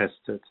 positive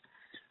tested,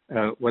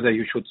 whether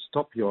you should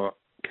stop your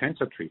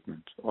cancer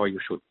treatment or you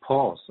should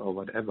pause or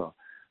whatever.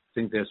 I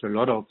think there's a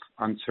lot of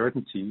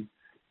uncertainty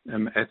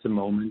at the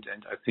moment,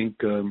 and I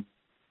think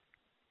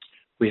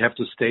we have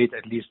to state,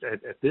 at least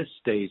at this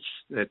stage,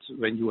 that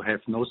when you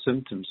have no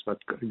symptoms but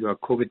you are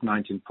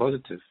COVID-19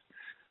 positive,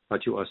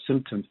 but you are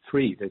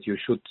symptom-free, that you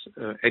should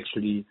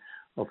actually,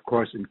 of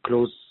course, in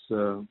close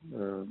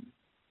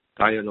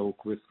dialogue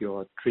with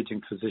your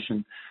treating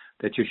physician,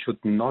 that you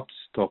should not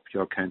stop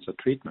your cancer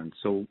treatment.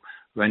 So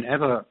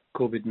whenever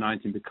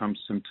COVID-19 becomes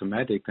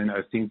symptomatic, then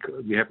I think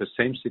we have the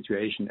same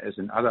situation as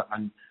in other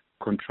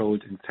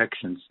uncontrolled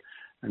infections.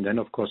 And then,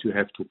 of course, you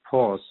have to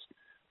pause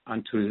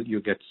until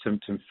you get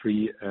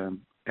symptom-free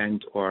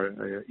and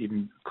or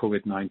even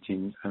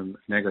COVID-19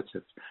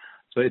 negative.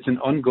 So it's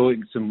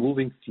a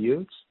moving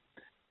field.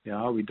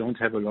 Yeah, we don't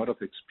have a lot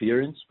of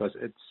experience, but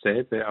it's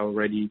said there are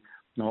already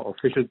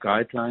official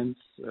guidelines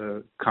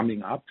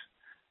coming up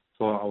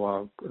for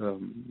our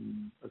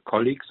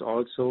colleagues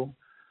also.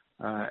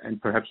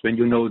 And perhaps when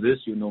you know this,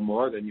 you know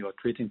more than your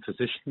treating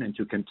physician, and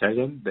you can tell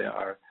them there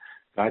are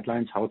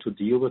guidelines how to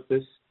deal with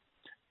this.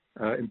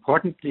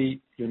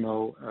 Importantly,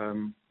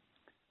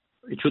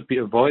 it should be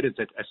avoided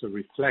that as a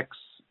reflex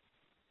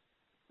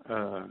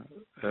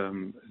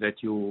that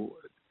you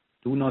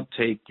do not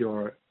take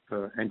your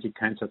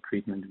anti-cancer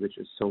treatment, which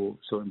is so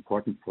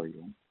important for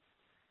you.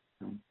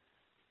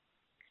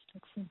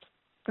 Excellent.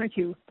 Thank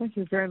you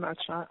very much.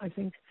 I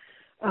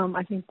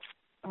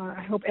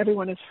hope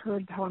everyone has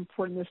heard how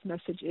important this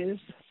message is.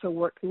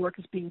 So the work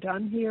is being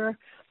done here.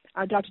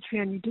 Dr.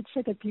 Tran, you did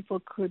say that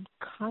people could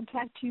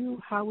contact you.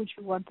 How would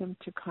you want them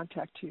to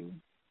contact you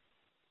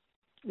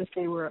if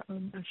they were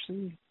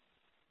actually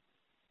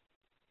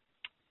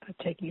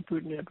taking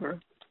Ibrutinib, or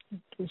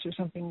was there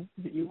something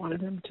that you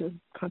wanted them to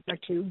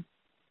contact you?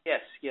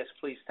 Yes,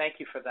 please. Thank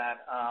you for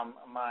that.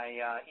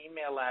 My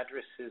email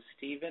address is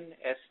Steven,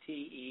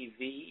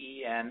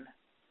 STEVEN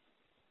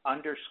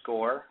 _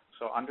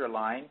 so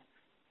underline,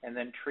 and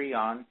then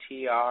Treon,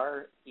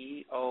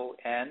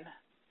 TREON,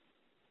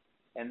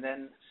 and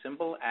then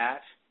symbol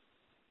 @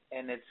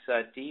 and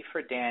it's D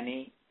for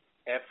Danny,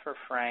 F for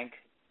Frank,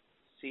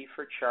 C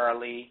for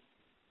Charlie,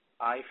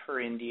 I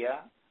for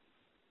India,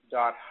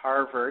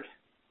 .Harvard,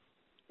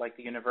 like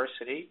the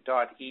university,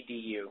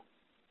 .edu.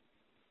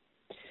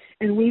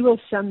 And we will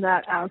send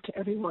that out to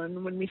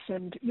everyone when we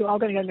send. You're all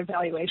going to get an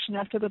evaluation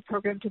after the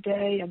program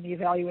today, and the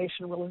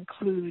evaluation will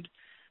include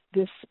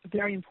this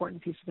very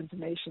important piece of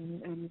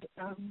information. And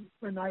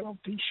I will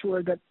be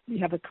sure that we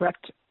have the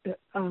correct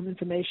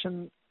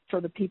information for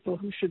the people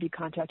who should be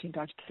contacting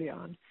Dr.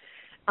 Treon.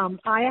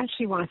 I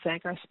actually want to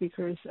thank our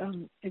speakers.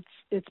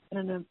 It's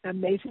been an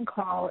amazing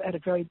call at a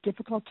very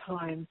difficult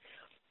time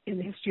in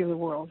the history of the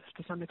world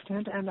to some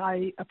extent, and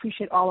I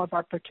appreciate all of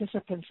our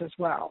participants as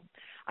well.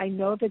 I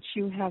know that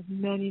you have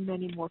many,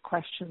 many more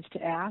questions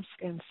to ask,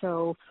 and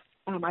so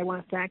I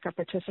want to thank our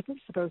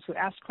participants, for those who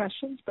asked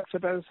questions, but for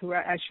those who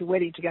are actually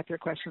waiting to get their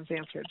questions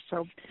answered.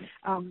 So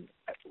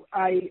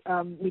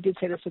we did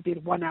say this would be a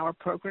 1-hour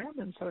program,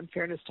 and so in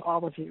fairness to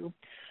all of you.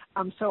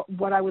 So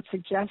what I would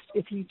suggest,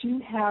 if you do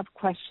have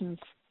questions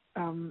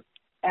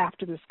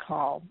after this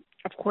call,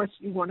 of course,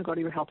 you want to go to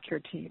your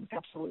healthcare team,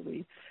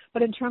 absolutely.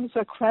 But in terms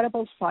of a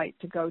credible site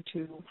to go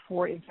to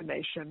for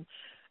information,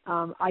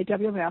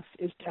 IWMF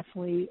is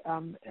definitely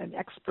an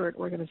expert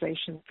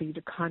organization for you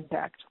to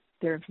contact.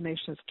 Their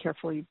information is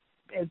carefully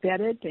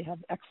vetted. They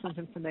have excellent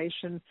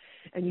information,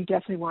 and you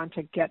definitely want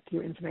to get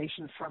your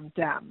information from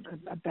them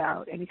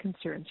about any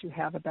concerns you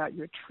have about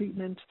your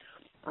treatment.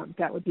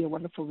 That would be a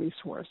wonderful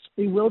resource.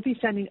 We will be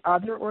sending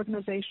other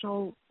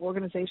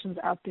organizations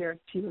out there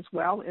to you as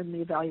well in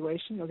the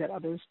evaluation. You'll get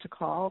others to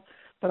call,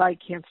 but I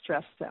can't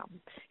stress them.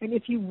 And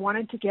if you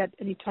wanted to get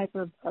any type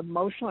of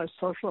emotional or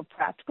social or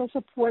practical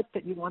support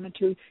that you wanted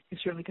to, you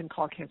certainly can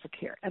call Cancer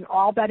Care. And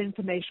all that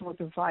information will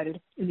be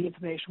provided in the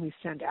information we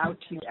send out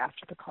to you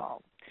after the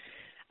call.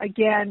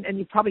 Again, and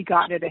you've probably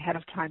gotten it ahead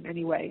of time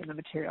anyway in the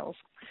materials.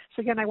 So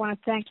again, I want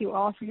to thank you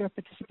all for your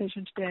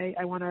participation today.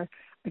 I want to,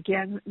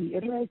 again,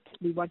 reiterate,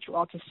 we want you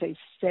all to stay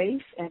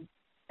safe and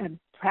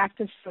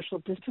practice social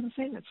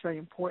distancing. That's very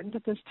important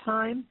at this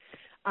time.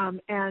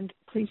 And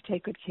please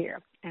take good care.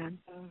 And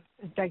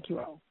thank you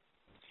all.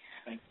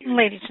 Thank you.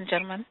 Ladies and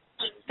gentlemen,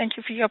 thank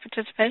you for your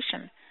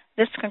participation.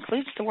 This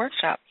concludes the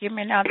workshop. You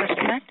may now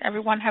disconnect.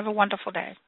 Everyone have a wonderful day.